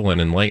insightful and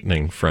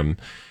enlightening from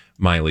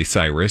Miley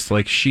Cyrus.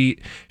 Like she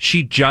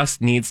just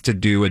needs to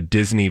do a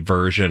Disney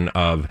version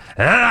of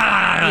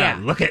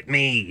look at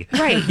me.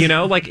 Right.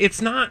 Like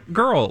it's not,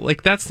 girl,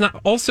 like that's not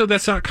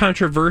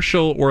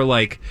controversial or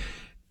like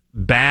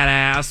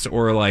badass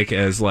or like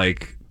as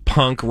like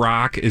punk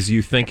rock as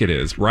you think it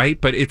is, right?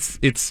 But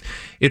it's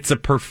a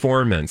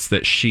performance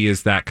that she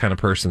is that kind of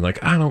person. Like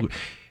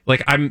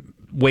I'm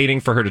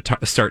waiting for her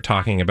to start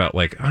talking about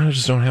like I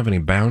just don't have any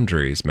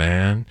boundaries,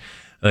 man.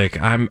 Like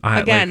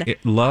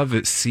love,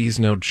 it sees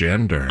no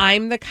gender.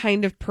 I'm the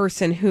kind of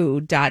person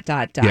who ...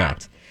 Yeah.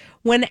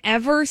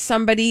 Whenever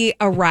somebody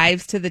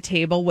arrives to the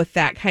table with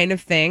that kind of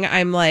thing,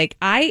 I'm like,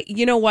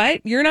 you know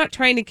what? You're not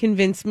trying to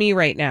convince me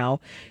right now.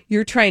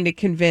 You're trying to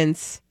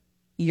convince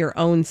your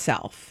own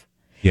self.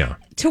 Yeah.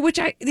 To which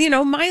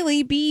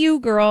Miley, be you,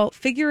 girl.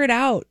 Figure it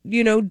out.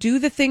 Do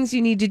the things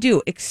you need to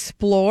do.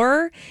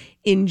 Explore,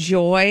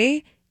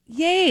 enjoy.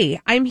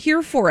 Yay. I'm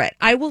here for it.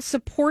 I will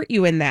support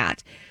you in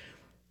that.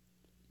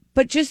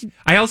 But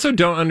I also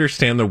don't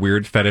understand the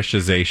weird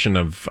fetishization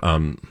of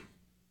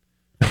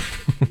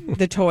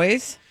the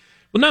toys.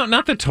 Well, no,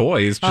 not the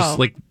toys. Just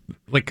like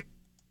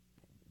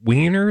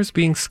wieners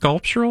being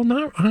sculptural.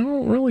 No, I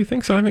don't really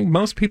think so. I think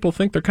most people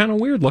think they're kind of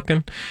weird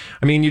looking.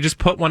 I mean, you just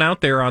put one out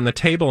there on the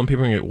table, and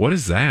people are like, "What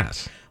is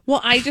that?"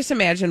 Well, I just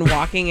imagine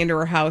walking into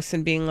her house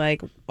and being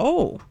like,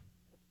 "Oh,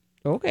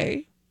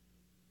 okay."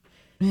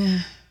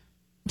 I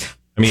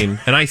mean,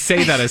 and I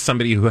say that as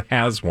somebody who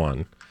has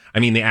one. I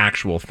mean, the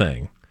actual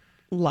thing.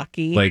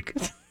 Lucky. Like,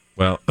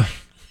 well,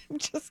 I'm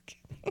just kidding.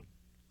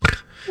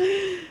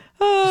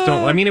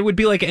 It would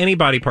be like any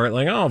body part,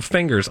 like,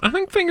 fingers. I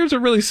think fingers are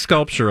really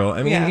sculptural.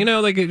 I mean,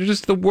 like, it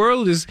just the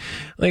world is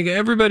like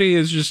everybody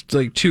is just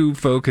like too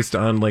focused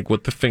on like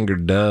what the finger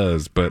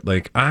does. But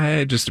like,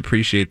 I just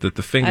appreciate that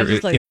the finger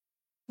is.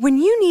 When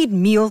you need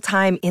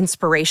mealtime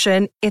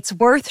inspiration, it's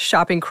worth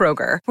shopping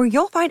Kroger, where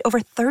you'll find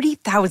over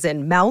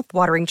 30,000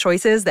 mouth-watering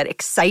choices that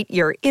excite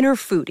your inner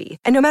foodie.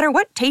 And no matter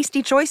what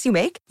tasty choice you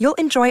make, you'll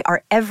enjoy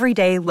our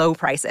everyday low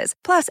prices,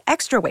 plus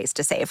extra ways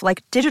to save,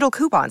 like digital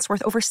coupons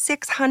worth over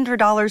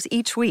 $600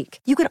 each week.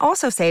 You can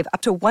also save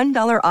up to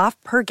 $1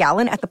 off per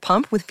gallon at the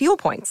pump with fuel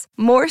points.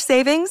 More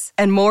savings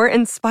and more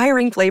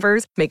inspiring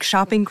flavors make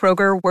shopping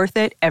Kroger worth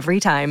it every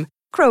time.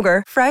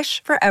 Kroger,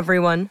 fresh for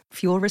everyone.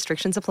 Fuel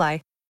restrictions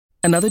apply.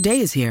 Another day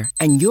is here,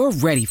 and you're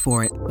ready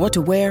for it. What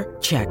to wear?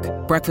 Check.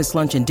 Breakfast,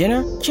 lunch, and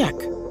dinner? Check.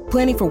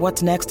 Planning for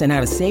what's next and how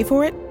to save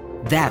for it?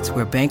 That's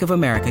where Bank of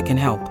America can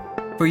help.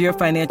 For your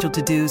financial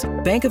to-dos,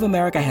 Bank of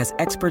America has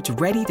experts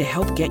ready to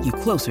help get you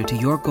closer to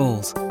your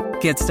goals.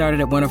 Get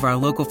started at one of our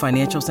local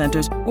financial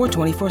centers or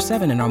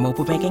 24/7 in our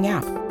mobile banking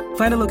app.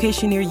 Find a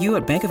location near you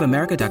at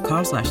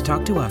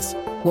bankofamerica.com/talktous.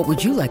 What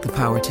would you like the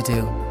power to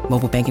do?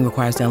 Mobile banking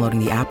requires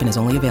downloading the app and is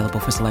only available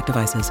for select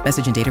devices.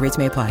 Message and data rates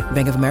may apply.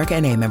 Bank of America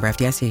NA, member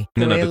FDIC.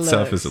 In and of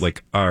itself is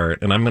like art,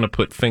 and I'm going to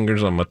put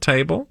fingers on my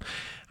table.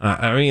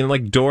 I mean,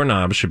 like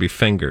doorknobs should be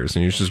fingers,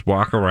 and you just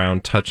walk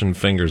around touching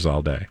fingers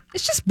all day.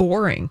 It's just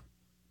boring.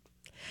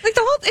 Like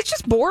it's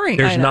just boring.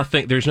 There's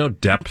nothing. There's no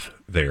depth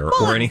there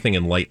or anything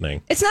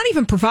enlightening. It's not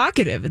even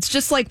provocative. It's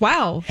just like,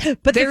 wow.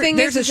 But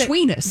there's a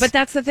sweetness. But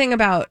that's the thing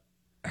about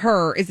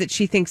her is that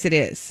she thinks it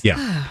is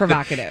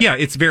provocative. Yeah,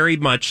 it's very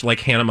much like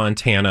Hannah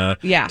Montana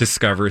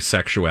discovers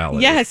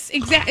sexuality. Yes,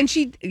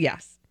 exactly.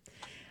 And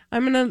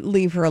I'm going to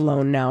leave her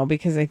alone now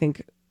because I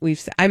think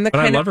I'm the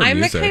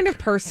kind of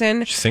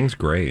person. She sings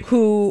great.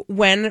 Who,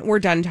 when we're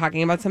done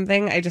talking about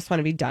something, I just want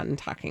to be done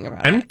talking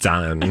about it. I'm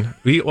done.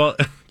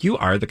 You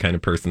are the kind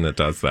of person that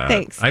does that.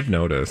 Thanks. I've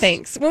noticed.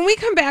 Thanks. When we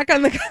come back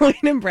on the Colleen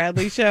and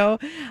Bradley show,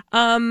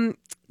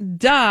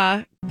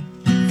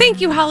 Thank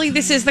you, Holly.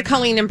 This is the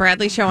Colleen and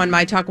Bradley show on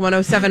My Talk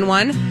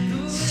 1071.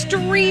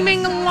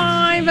 Streaming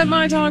live at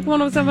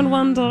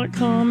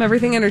MyTalk1071.com.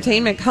 Everything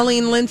Entertainment.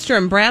 Colleen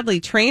Lindstrom, Bradley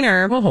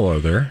Trainer. Well, hello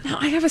there. Now,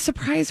 I have a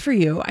surprise for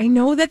you. I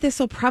know that this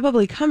will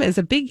probably come as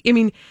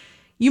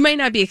you might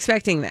not be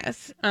expecting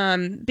this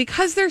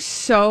because they're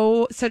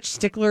such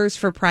sticklers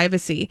for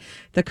privacy.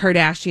 The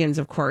Kardashians,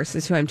 of course,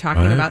 is who I'm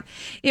talking about.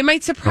 It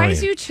might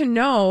surprise you to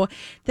know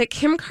that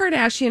Kim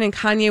Kardashian and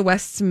Kanye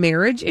West's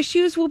marriage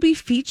issues will be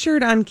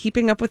featured on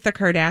Keeping Up with the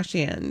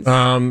Kardashians.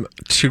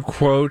 To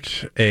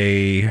quote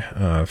a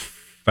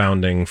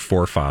founding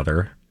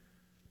forefather,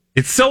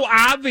 it's so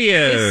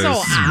obvious.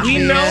 We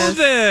know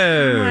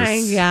this. Oh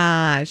my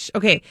gosh.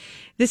 Okay.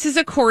 This is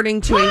according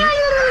to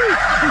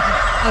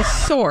a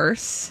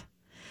source.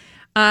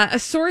 A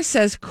source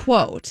says,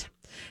 quote,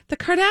 "The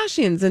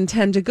Kardashians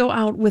intend to go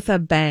out with a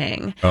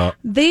bang.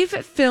 They've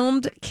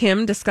filmed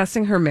Kim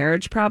discussing her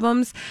marriage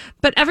problems,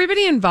 but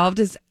everybody involved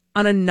is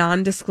on a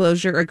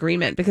non-disclosure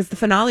agreement because the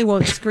finale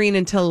won't screen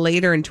until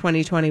later in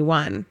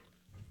 2021.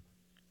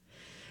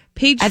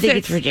 Page 6. I think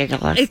it's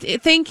ridiculous.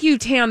 Thank you,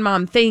 Tan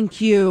Mom.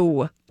 Thank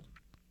you.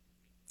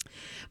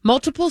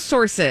 Multiple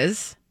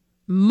sources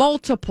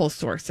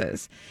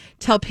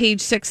tell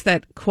Page 6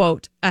 that,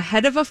 quote,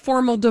 ahead of a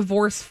formal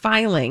divorce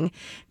filing,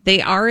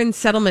 they are in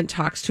settlement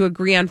talks to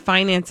agree on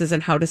finances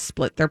and how to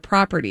split their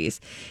properties.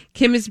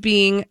 Kim is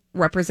being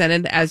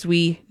represented, as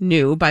we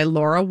knew, by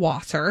Laura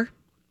Wasser.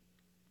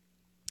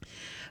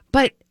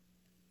 But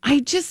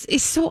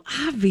it's so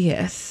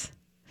obvious.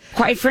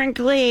 Quite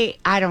frankly,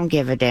 I don't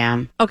give a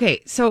damn.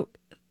 Okay, so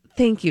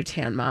thank you,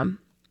 Tan Mom.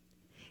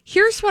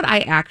 Here's what I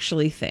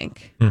actually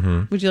think.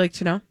 Mm-hmm. Would you like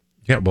to know?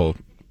 Yeah, well,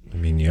 I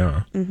mean,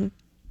 yeah. Mm-hmm.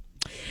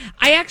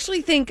 I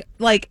actually think,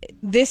 like,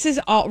 this is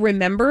all,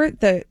 remember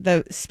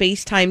the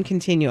space-time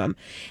continuum.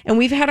 And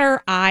we've had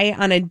our eye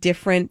on a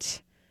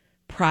different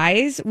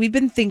prize. We've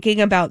been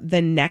thinking about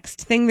the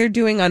next thing they're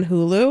doing on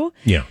Hulu.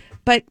 Yeah.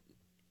 But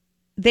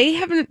they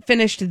haven't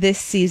finished this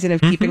season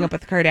of Keeping Up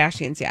with the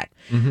Kardashians yet.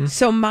 Mm-hmm.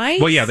 So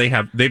Well, yeah,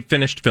 they've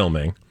finished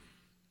filming.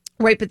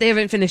 Right, but they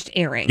haven't finished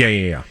airing.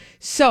 Yeah.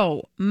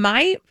 So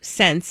my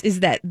sense is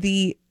that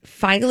the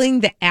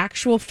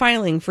actual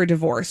filing for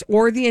divorce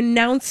or the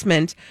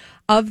announcement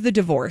of the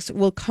divorce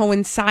will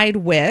coincide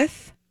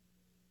with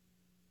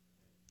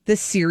the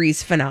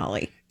series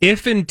finale.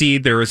 If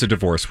indeed there is a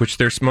divorce, which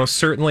there most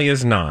certainly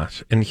is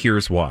not, and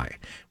here's why.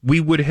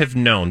 We would have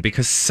known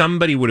because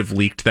somebody would have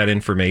leaked that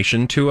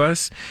information to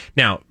us.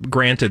 Now,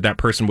 granted, that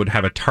person would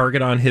have a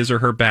target on his or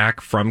her back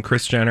from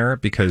Kris Jenner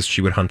because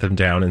she would hunt them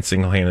down and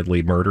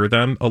single-handedly murder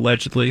them,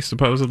 allegedly,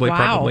 supposedly,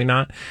 probably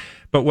not.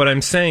 But what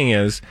I'm saying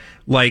is,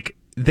 like,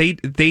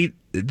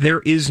 there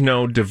is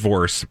no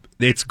divorce.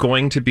 It's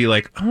going to be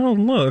like, oh,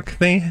 look,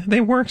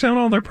 they worked out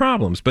all their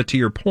problems. But to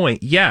your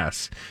point,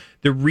 yes,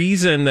 the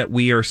reason that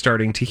we are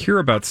starting to hear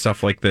about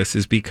stuff like this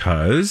is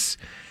because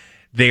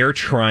they are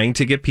trying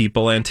to get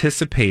people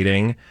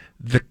anticipating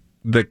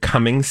the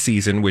coming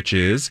season, which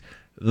is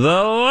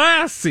the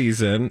last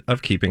season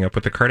of Keeping Up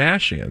with the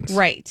Kardashians.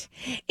 Right.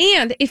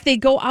 And if they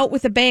go out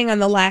with a bang on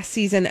the last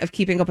season of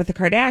Keeping Up with the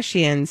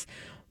Kardashians,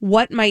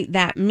 what might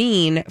that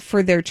mean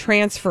for their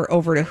transfer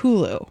over to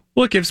Hulu?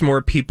 Well, it gives more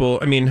people,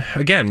 I mean,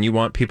 again, you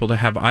want people to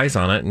have eyes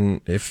on it.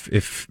 And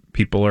if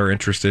people are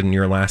interested in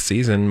your last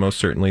season, most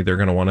certainly they're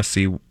going to want to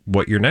see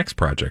what your next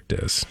project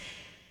is.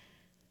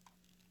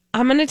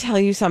 I'm going to tell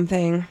you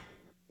something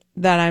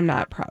that I'm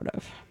not proud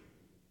of.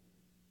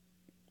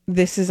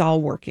 This is all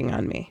working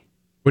on me.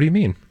 What do you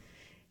mean?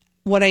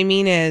 What I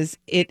mean is,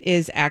 it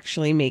is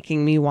actually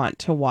making me want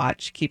to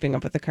watch Keeping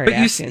Up with the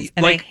Kardashians,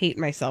 and I hate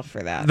myself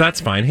for that. That's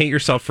fine. Hate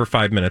yourself for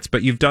 5 minutes,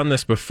 but you've done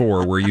this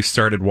before where you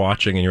started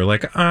watching and you're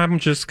like, I'm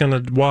just going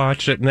to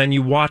watch it, and then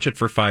you watch it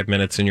for 5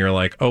 minutes and you're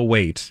like, oh,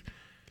 wait.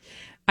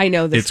 I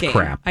know this it's game.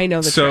 Crap. I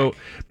know the so,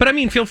 trick. But I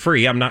mean, feel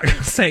free. I'm not going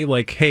to say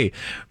like, hey,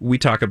 we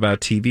talk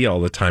about TV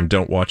all the time.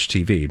 Don't watch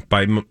TV.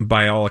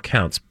 By all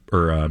accounts,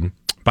 or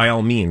by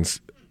all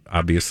means,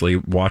 obviously,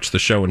 watch the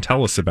show and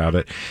tell us about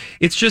it.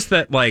 It's just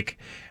that, like,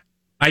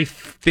 I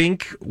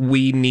think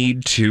we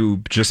need to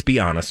just be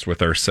honest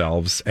with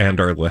ourselves and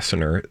our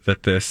listener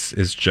that this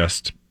is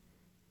just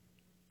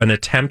an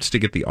attempt to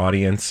get the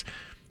audience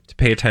to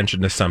pay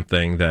attention to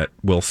something that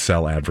will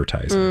sell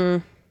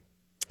advertising.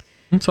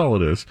 That's all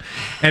it is.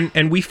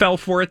 And we fell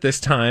for it this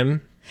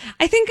time.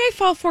 I think I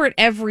fall for it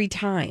every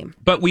time.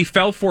 But we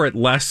fell for it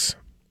less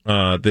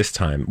this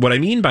time. What I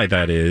mean by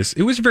that is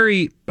it was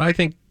very, I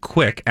think,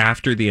 quick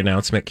after the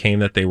announcement came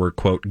that they were,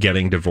 quote,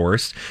 getting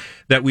divorced,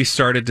 that we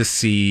started to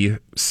see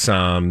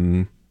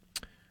some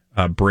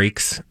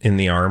breaks in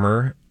the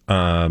armor.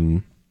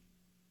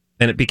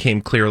 And it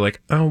became clear, like,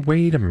 oh,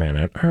 wait a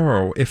minute.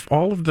 Oh, if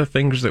all of the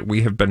things that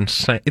we have been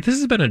saying, if this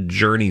has been a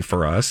journey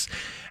for us,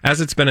 as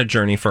it's been a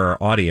journey for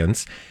our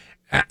audience,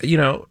 you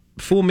know,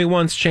 fool me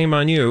once, shame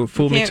on you.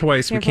 Fool me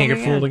twice, we can't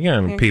get fooled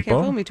again, people.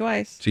 Can't fool me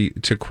twice.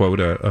 To quote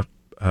a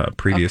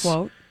previous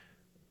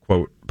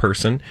quote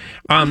person.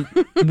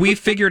 We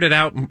figured it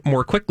out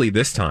more quickly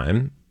this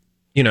time.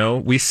 You know,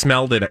 we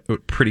smelled it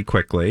pretty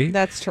quickly.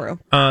 That's true.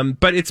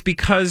 But it's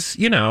because,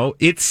 you know,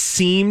 it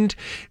seemed...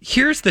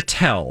 Here's the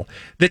tell.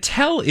 The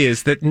tell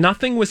is that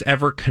nothing was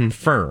ever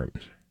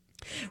confirmed.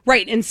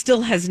 Right, and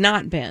still has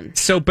not been.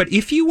 So, but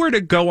if you were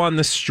to go on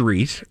the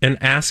street and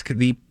ask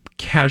the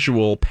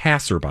casual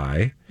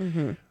passerby,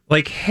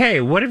 like, hey,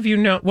 what have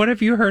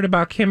you heard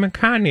about Kim and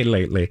Kanye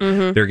lately?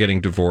 They're getting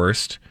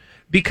divorced.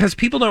 Because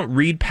people don't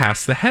read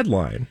past the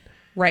headline.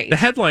 Right. The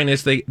headline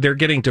is they're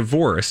getting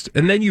divorced.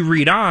 And then you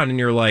read on and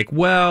you're like,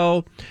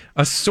 well,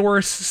 a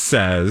source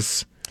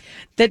says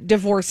that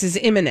divorce is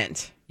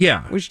imminent.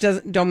 Yeah. Which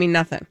don't mean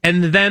nothing.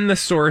 And then the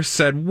source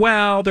said,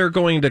 well, they're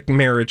going to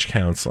marriage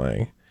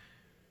counseling.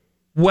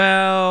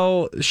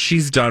 Well,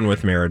 she's done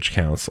with marriage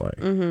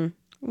counseling.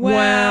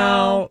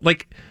 Well,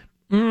 like,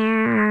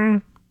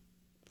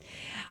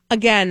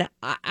 Again,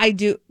 I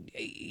do.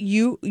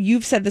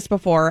 You've said this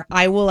before.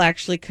 I will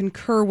actually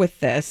concur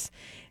with this.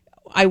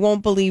 I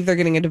won't believe they're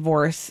getting a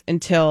divorce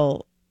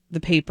until the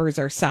papers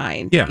are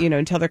signed, Yeah.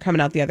 until they're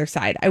coming out the other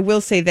side. I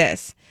will say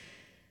this.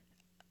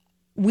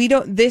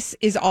 This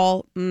is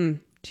all, to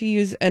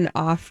use an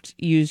oft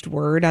used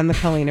word on the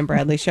Colleen and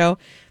Bradley show,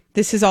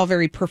 this is all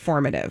very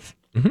performative.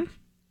 Mm-hmm.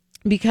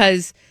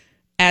 Because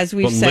as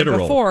we've said literal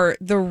before,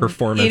 the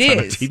performance on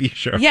a TV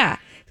show. Yeah.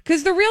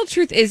 Because the real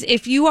truth is,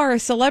 if you are a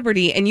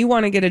celebrity and you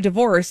want to get a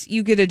divorce,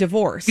 you get a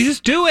divorce. You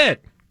just do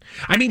it.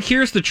 I mean,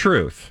 here's the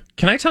truth.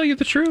 Can I tell you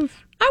the truth?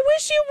 I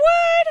wish you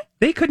would.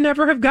 They could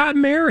never have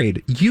gotten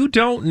married. You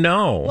don't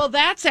know. Well,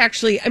 that's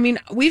actually,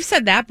 we've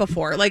said that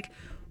before. Like,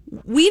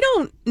 we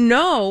don't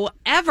know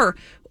ever.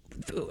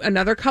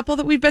 Another couple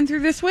that we've been through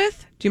this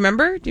with. Do you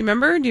remember? I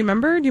don't.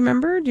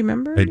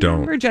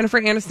 Jennifer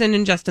Aniston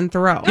and Justin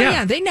Theroux. Oh,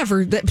 yeah, they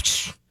never.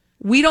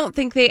 We don't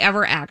think they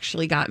ever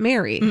actually got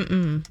married.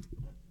 Mm-mm.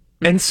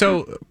 And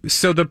so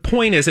the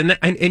point is,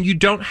 and you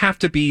don't have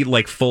to be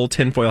like full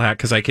tinfoil hat,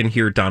 because I can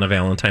hear Donna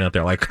Valentine out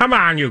there like, come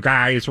on, you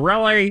guys,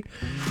 really?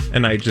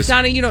 And I just...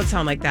 Donna, you don't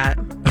sound like that.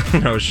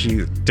 No,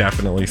 she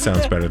definitely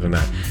sounds better than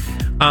that.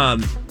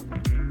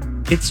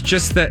 It's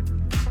just that,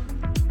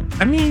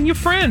 you're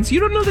friends.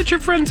 You don't know that your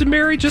friends are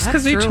married just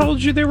because they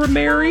told you they were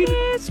married.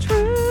 It's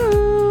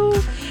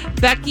true.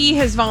 Becky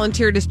has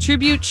volunteered as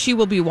tribute. She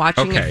will be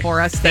watching it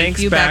for us. Thank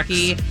you, Bex.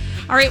 Becky.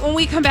 All right, when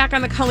we come back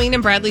on the Colleen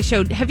and Bradley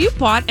show, have you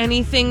bought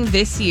anything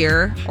this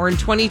year or in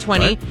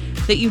 2020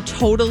 that you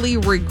totally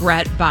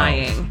regret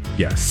buying?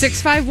 Yes.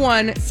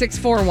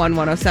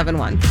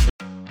 651-641-1071.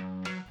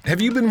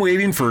 Have you been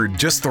waiting for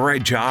just the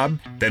right job?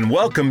 Then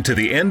welcome to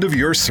the end of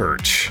your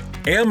search.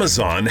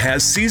 Amazon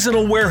has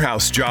seasonal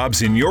warehouse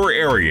jobs in your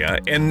area,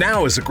 and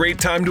now is a great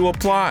time to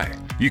apply.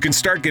 You can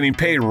start getting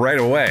paid right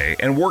away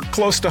and work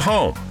close to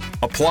home.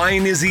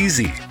 Applying is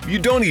easy. You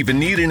don't even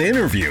need an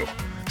interview.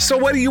 So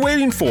what are you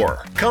waiting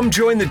for? Come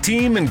join the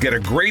team and get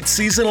a great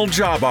seasonal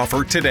job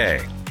offer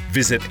today.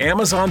 Visit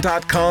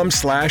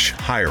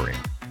Amazon.com/hiring.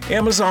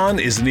 Amazon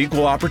is an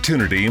equal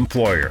opportunity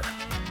employer.